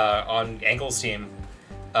team, on Angle's team,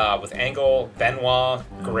 with Angle, Benoit,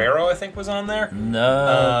 Guerrero, I think, was on there.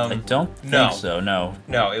 No, I don't think so. No.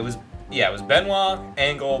 No, it was Benoit,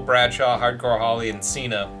 Angle, Bradshaw, Hardcore Holly, and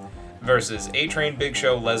Cena versus A-Train, Big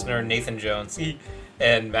Show, Lesnar, Nathan Jones,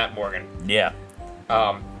 and Matt Morgan. Yeah.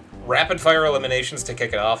 Rapid fire eliminations to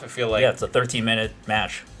kick it off. I feel like Yeah, it's a 13-minute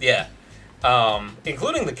match. Yeah.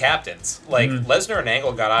 Including the captains. Like, Lesnar and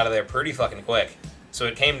Angle got out of there pretty fucking quick. So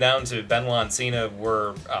it came down to Benoit and Cena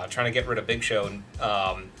were trying to get rid of Big Show.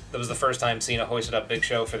 That was the first time Cena hoisted up Big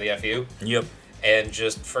Show for the FU. Yep. And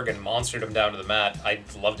just friggin' monstered him down to the mat. I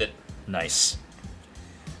loved it. Nice.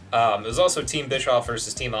 It was also Team Bischoff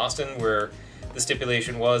versus Team Austin, where the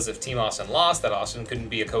stipulation was if Team Austin lost, that Austin couldn't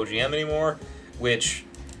be a co-GM anymore, which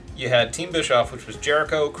you had Team Bischoff, which was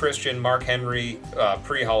Jericho, Christian, Mark Henry,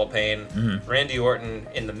 pre-Hall of Pain, Randy Orton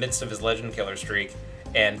in the midst of his Legend Killer streak,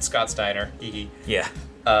 and Scott Steiner, Yeah.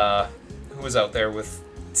 who was out there with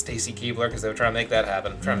Stacy Keibler because they were trying to make that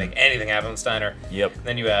happen, trying to make anything happen with Steiner. Yep. And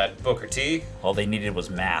then you had Booker T. All they needed was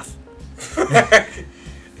math.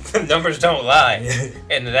 The numbers don't lie.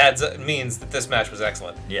 And that means that this match was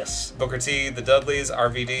excellent. Yes. Booker T, the Dudleys,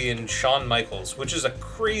 RVD, and Shawn Michaels, which is a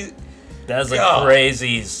crazy... That's a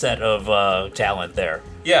crazy set of talent there.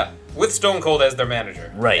 Yeah, with Stone Cold as their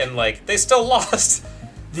manager. Right. And, like, they still lost.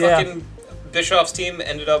 Yeah. Fucking Bischoff's team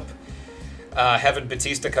ended up having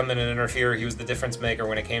Batista come in and interfere. He was the difference maker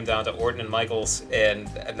when it came down to Orton and Michaels, and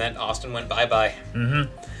then Austin went bye-bye.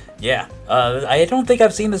 Mm-hmm. Yeah. I don't think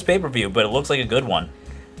I've seen this pay-per-view, but it looks like a good one.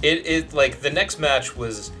 It like, the next match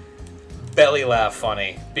was belly laugh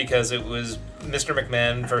funny, because it was Mr.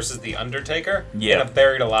 McMahon versus The Undertaker in a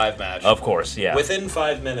Buried Alive match. Of course, yeah. Within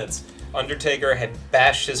 5 minutes, Undertaker had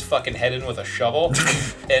bashed his fucking head in with a shovel,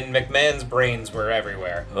 and McMahon's brains were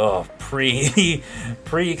everywhere. Oh,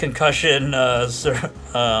 pre-concussion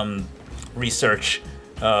research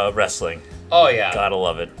wrestling. Oh, yeah. Gotta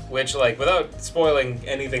love it. Which, like, without spoiling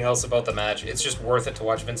anything else about the match, it's just worth it to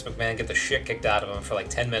watch Vince McMahon get the shit kicked out of him for, like,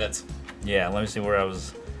 10 minutes. Yeah, let me see where I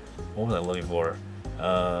was... What was I looking for?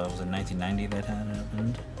 Was it 1990 that had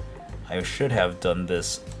happened? I should have done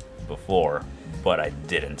this before, but I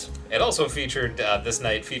didn't. It also featured, this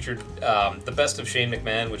night, the best of Shane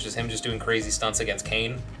McMahon, which is him just doing crazy stunts against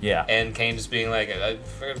Kane. Yeah. And Kane just being like, I'll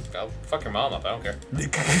fuck your mom up, I don't care.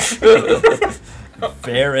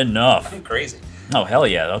 Fair enough. I'm crazy. Oh, hell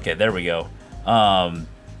yeah. Okay, there we go.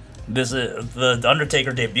 This is the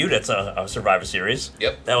Undertaker debuted at a Survivor Series.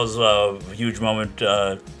 Yep. That was a huge moment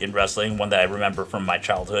in wrestling, one that I remember from my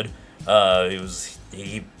childhood.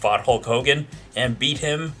 He fought Hulk Hogan and beat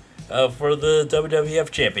him for the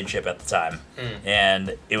WWF Championship at the time.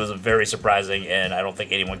 And it was very surprising, and I don't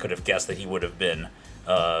think anyone could have guessed that he would have been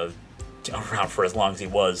around for as long as he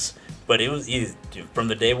was. But it was from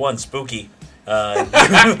the day one, spooky.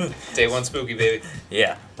 Day one spooky, baby.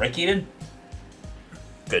 Yeah. Right, Keaton?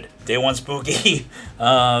 Good. Day one spooky.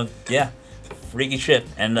 Yeah. Freaky shit.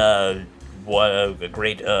 And what a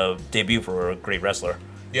great debut for a great wrestler.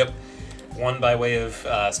 Yep. Won by way of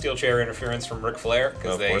steel chair interference from Ric Flair.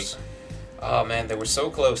 Of course. Oh, man, they were so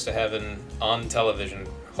close to having on television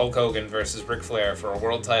Hulk Hogan versus Ric Flair for a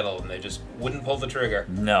world title, and they just wouldn't pull the trigger.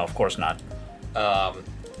 No, of course not.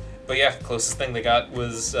 But yeah, closest thing they got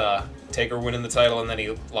was Taker winning the title, and then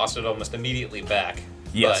he lost it almost immediately back.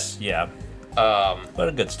 Yes, but, yeah. But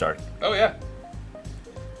a good start. Oh, yeah.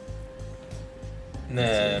 And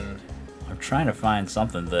then... I'm trying to find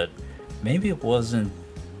something that maybe it wasn't...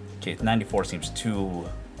 Okay, 94 seems too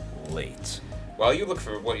late. While you look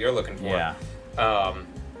for what you're looking for, yeah.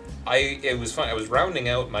 it was fun. I was rounding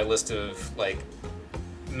out my list of like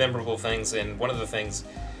memorable things, and one of the things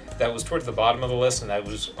that was towards the bottom of the list, and I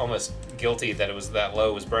was almost guilty that it was that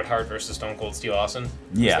low, was Bret Hart versus Stone Cold Steve Austin.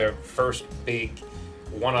 Yeah. It was their first big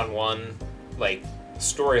one-on-one like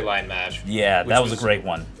storyline match. Yeah, that was a great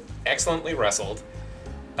one. Excellently wrestled.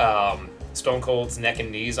 Stone Cold's neck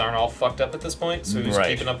and knees aren't all fucked up at this point, so he's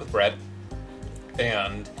keeping up with Bret.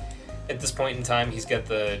 And at this point in time, he's got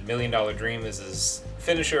the $1 Million Dream as his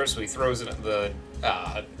finisher, so he throws the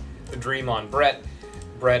dream on Bret.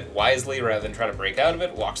 Bret wisely, rather than try to break out of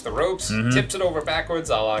it, walks the ropes, tips it over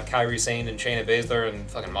backwards, a la Kairi Sane and Shayna Baszler in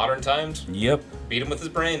fucking modern times. Yep. Beat him with his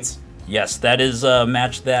brains. Yes, that is a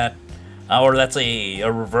match that, or that's a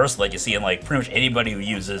reverse like you see in like pretty much anybody who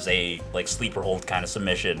uses a like sleeper hold kind of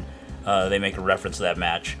submission. They make a reference to that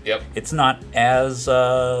match. Yep. It's not as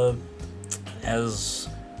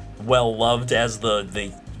well loved as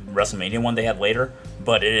the WrestleMania one they had later,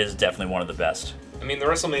 but it is definitely one of the best. I mean, the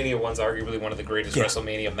WrestleMania one's arguably one of the greatest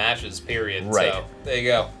WrestleMania matches, period. Right. So, there you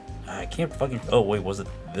go. I can't fucking... Oh, wait, was it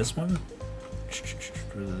this one?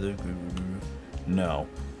 No.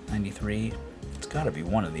 93? It's gotta be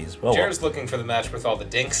one of these. Oh, Jared's looking for the match with all the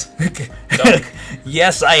dinks.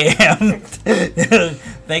 Yes, I am.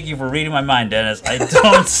 Thank you for reading my mind, Dennis. I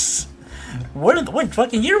don't... What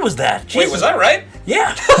fucking year was that? Jesus. Wait, was I right?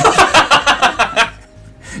 Yeah.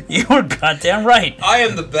 You were goddamn right. I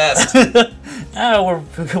am the best.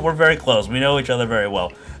 We're very close. We know each other very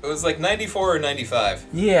well. It was like 94 or 95.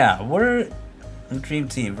 Yeah, we're Dream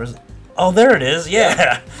Team versus... Oh, there it is.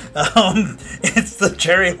 Yeah. It's the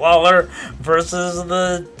Jerry Lawler versus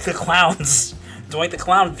the Clowns. Doink the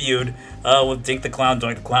Clown feud with Dink the Clown,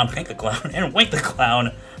 Doink the Clown, Pink the Clown, and Wink the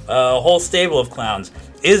Clown. A whole stable of clowns.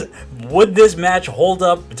 Would this match hold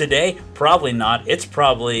up today? Probably not. It's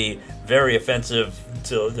probably very offensive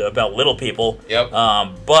about little people. Yep.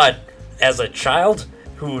 But as a child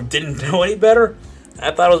who didn't know any better,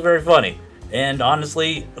 I thought it was very funny. And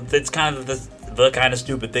honestly, it's kind of the kind of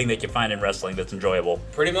stupid thing that you find in wrestling that's enjoyable.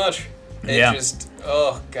 Pretty much. It just,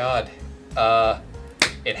 oh God.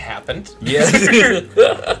 It happened. Yeah.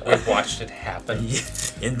 We've watched it happen.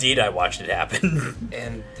 Indeed, I watched it happen.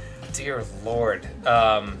 And dear Lord,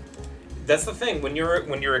 that's the thing. When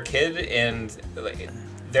you're a kid, and like,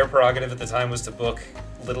 their prerogative at the time was to book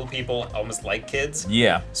little people almost like kids.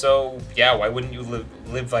 Yeah. So yeah, why wouldn't you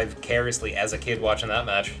live vicariously as a kid watching that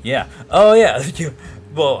match? Yeah. Oh yeah.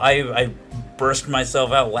 Well, I burst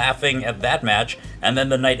myself out laughing at that match, and then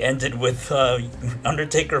the night ended with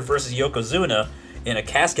Undertaker versus Yokozuna in a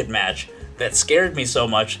casket match that scared me so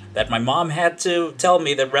much that my mom had to tell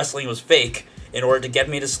me that wrestling was fake in order to get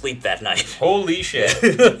me to sleep that night. Holy shit.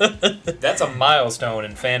 That's a milestone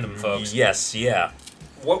in fandom, folks. Yes, yeah.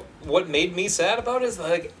 What made me sad about it is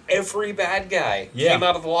like every bad guy came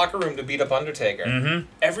out of the locker room to beat up Undertaker. Mm-hmm.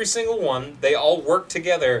 Every single one, they all worked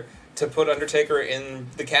together to put Undertaker in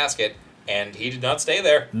the casket, and he did not stay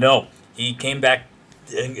there. No, he came back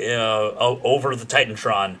over the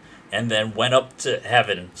Titantron and then went up to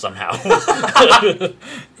heaven somehow.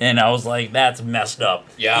 And I was like, that's messed up.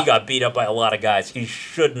 Yeah. He got beat up by a lot of guys. He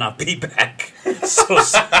should not be back so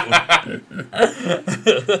soon.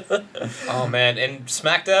 Oh, man. And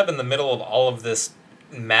smack dab in the middle of all of this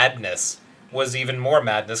madness was even more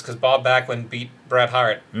madness because Bob Backlund beat Bret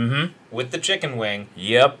Hart with the chicken wing.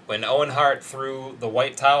 Yep. When Owen Hart threw the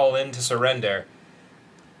white towel in to surrender.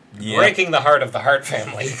 Yep. Breaking the heart of the Hart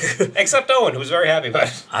family. Except Owen, who's very happy about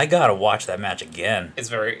it. I gotta watch that match again. It's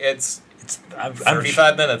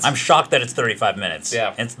 35 minutes. I'm shocked that it's 35 minutes.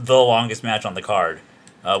 Yeah. It's the longest match on the card,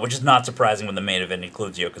 which is not surprising when the main event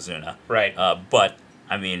includes Yokozuna. Right. But,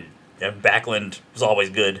 I mean, Backlund was always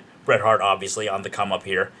good. Bret Hart, obviously, on the come up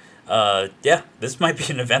here. Yeah, this might be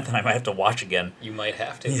an event that I might have to watch again. You might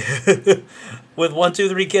have to. With 1, 2,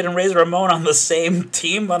 3 Kid and Razor Ramon on the same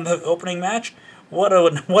team on the opening match? What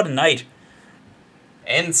a night.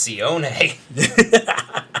 And Sione.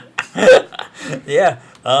 Yeah.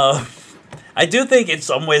 I do think in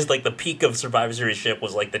some ways like the peak of Survivor Series shit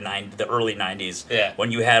was like the early 90s. Yeah.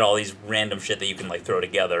 When you had all these random shit that you can like throw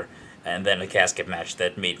together. And then a casket match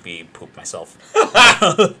that made me poop myself.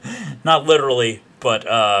 Not literally, but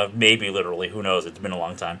maybe literally. Who knows? It's been a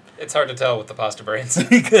long time. It's hard to tell with the pasta brains.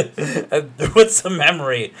 What's a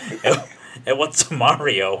memory? And what's a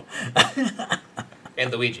Mario? And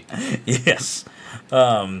Luigi. Yes.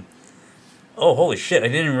 Oh, holy shit. I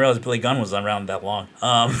didn't even realize Billy Gunn was around that long.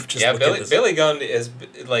 Yeah, Billy Gunn is,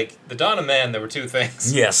 like, the dawn of man, there were two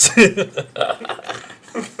things. Yes. The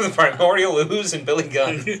primordial ooze and Billy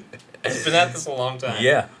Gunn. He's been at this a long time.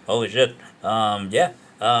 Yeah, holy shit. Yeah.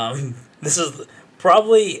 This is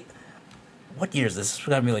probably what year is this? This is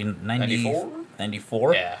gotta be like 94?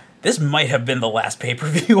 94? Yeah. This might have been the last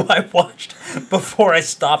pay-per-view I watched before I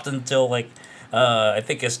stopped until, like, I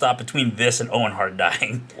think I stopped between this and Owen Hart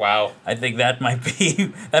dying. Wow. I think that might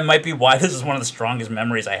be why this is one of the strongest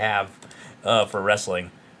memories I have for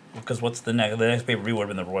wrestling. Because what's the next? The next pay-per-view would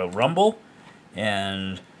have been the Royal Rumble,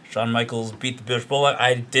 and Shawn Michaels beat the British Bulldog.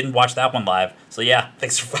 I didn't watch that one live, so yeah,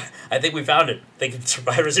 I think we found it. I think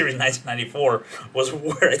Survivor Series 1994 was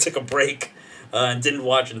where I took a break and didn't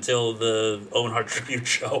watch until the Owen Hart tribute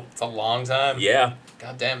show. It's a long time. Yeah.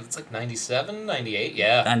 God damn, it's like 97, 98?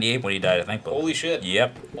 Yeah. 98 when he died, I think. But Holy shit.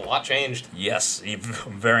 Yep. A lot changed. Yes,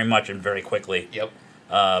 very much and very quickly. Yep.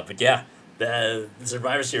 But yeah, the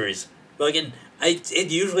Survivor Series. But again,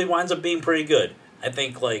 it usually winds up being pretty good. I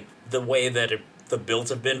think like the way that the builds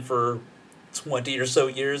have been for 20 or so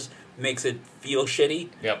years makes it feel shitty.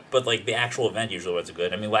 Yep. But like the actual event usually was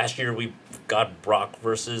good. I mean, last year we got Brock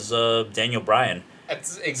versus Daniel Bryan.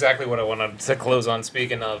 That's exactly what I wanted to close on,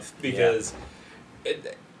 speaking of, because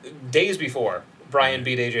days before, Bryan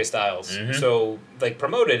beat AJ Styles. Mm-hmm. So, like,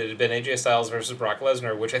 promoted, it had been AJ Styles versus Brock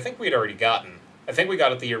Lesnar, which I think we'd already gotten. I think we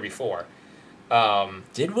got it the year before.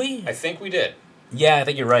 Did we? I think we did. Yeah, I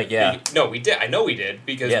think you're right, yeah. No, we did. I know we did,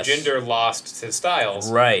 because Yes. Jinder lost to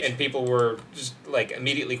Styles. Right. And people were just, like,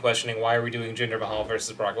 immediately questioning, why are we doing Jinder Mahal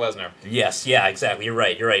versus Brock Lesnar? Yes, yeah, exactly. You're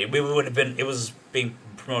right. We would have been. It was being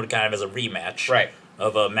promoted kind of as a rematch, Right.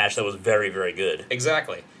 of a match that was very, very good.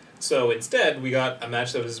 Exactly. So instead, we got a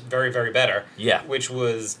match that was very, very better. Yeah. Which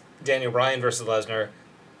was Daniel Bryan versus Lesnar.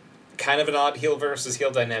 Kind of an odd heel versus heel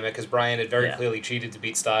dynamic, because Bryan had very clearly cheated to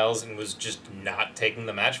beat Styles and was just not taking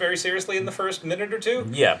the match very seriously in the first minute or two.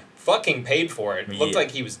 Yeah. Fucking paid for it. Looked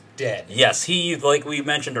like he was dead. Yes, he, like we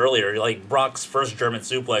mentioned earlier, like Brock's first German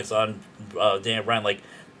suplex on Daniel Bryan, like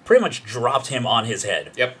pretty much dropped him on his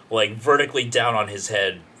head. Yep. Like vertically down on his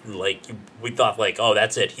head. Like we thought, like, oh,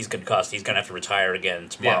 that's it. He's concussed. He's gonna have to retire again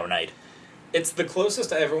tomorrow night. It's the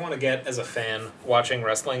closest I ever want to get as a fan watching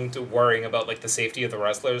wrestling to worrying about like the safety of the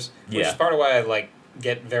wrestlers, which is part of why I like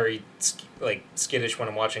get very skittish when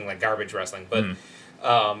I'm watching like garbage wrestling, but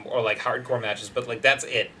or like hardcore matches. But like that's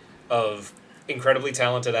it of incredibly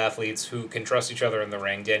talented athletes who can trust each other in the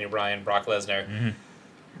ring. Daniel Bryan, Brock Lesnar,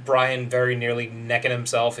 Bryan very nearly necking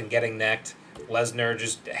himself and getting necked. Lesnar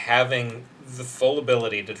just having the full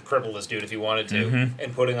ability to cripple this dude if he wanted to,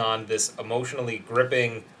 and putting on this emotionally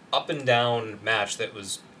gripping up and down match that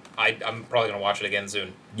was I'm probably gonna watch it again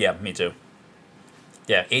soon. Yeah, me too.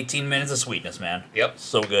 Yeah, 18 minutes of sweetness, man. Yep.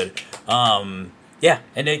 So good. Yeah,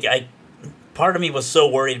 and part of me was so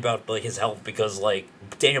worried about like his health because like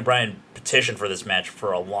Daniel Bryan petitioned for this match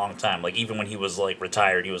for a long time. Like even when he was like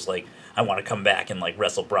retired, he was like, I want to come back and like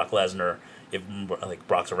wrestle Brock Lesnar if like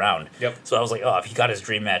Brock's around. Yep. So I was like, oh, if he got his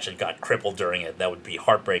dream match and got crippled during it, that would be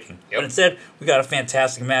heartbreaking. Yep. But instead, we got a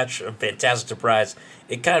fantastic match, a fantastic surprise.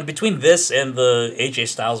 It kind of between this and the AJ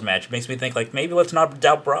Styles match makes me think like maybe let's not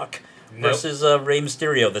doubt Brock versus Rey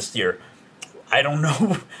Mysterio this year. I don't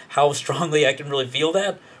know how strongly I can really feel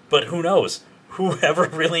that, but who knows? Whoever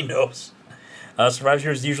really knows. Survivor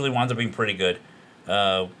Series usually winds up being pretty good. We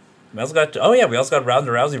also got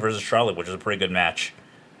Ronda Rousey versus Charlotte, which is a pretty good match.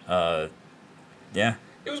 Yeah.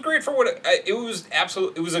 It was great for what it was.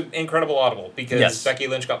 It was an incredible audible because Becky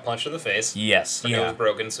Lynch got punched in the face. Yes, her nose was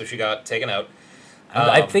broken, so she got taken out.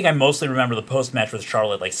 I think I mostly remember the post-match with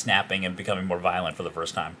Charlotte like snapping and becoming more violent for the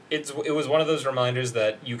first time. It was one of those reminders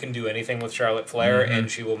that you can do anything with Charlotte Flair and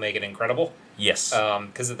she will make it incredible. Yes.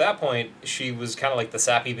 Because at that point, she was kind of like the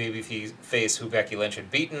sappy baby face who Becky Lynch had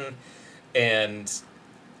beaten, and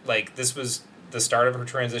like this was the start of her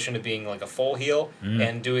transition to being like a full heel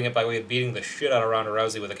and doing it by way of beating the shit out of Ronda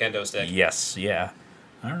Rousey with a kendo stick. Yes, yeah.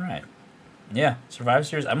 All right. Yeah, Survivor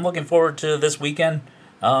Series. I'm looking forward to this weekend.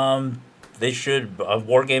 They should,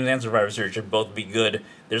 War Games and Survivor Series should both be good.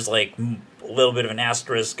 There's like a little bit of an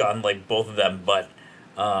asterisk on like both of them, but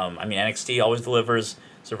I mean NXT always delivers.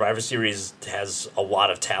 Survivor Series has a lot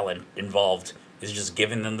of talent involved. It's just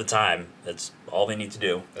giving them the time. That's all they need to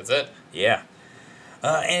do. That's it. Yeah.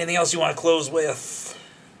 Anything else you want to close with?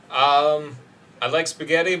 I like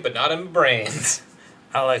spaghetti, but not in my brains.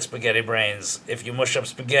 I like spaghetti brains. If you mush up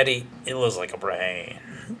spaghetti, it looks like a brain.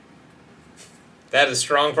 That is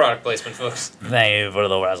strong product placement, folks. Thank you for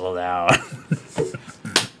the Wrestledown.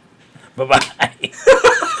 Bye-bye.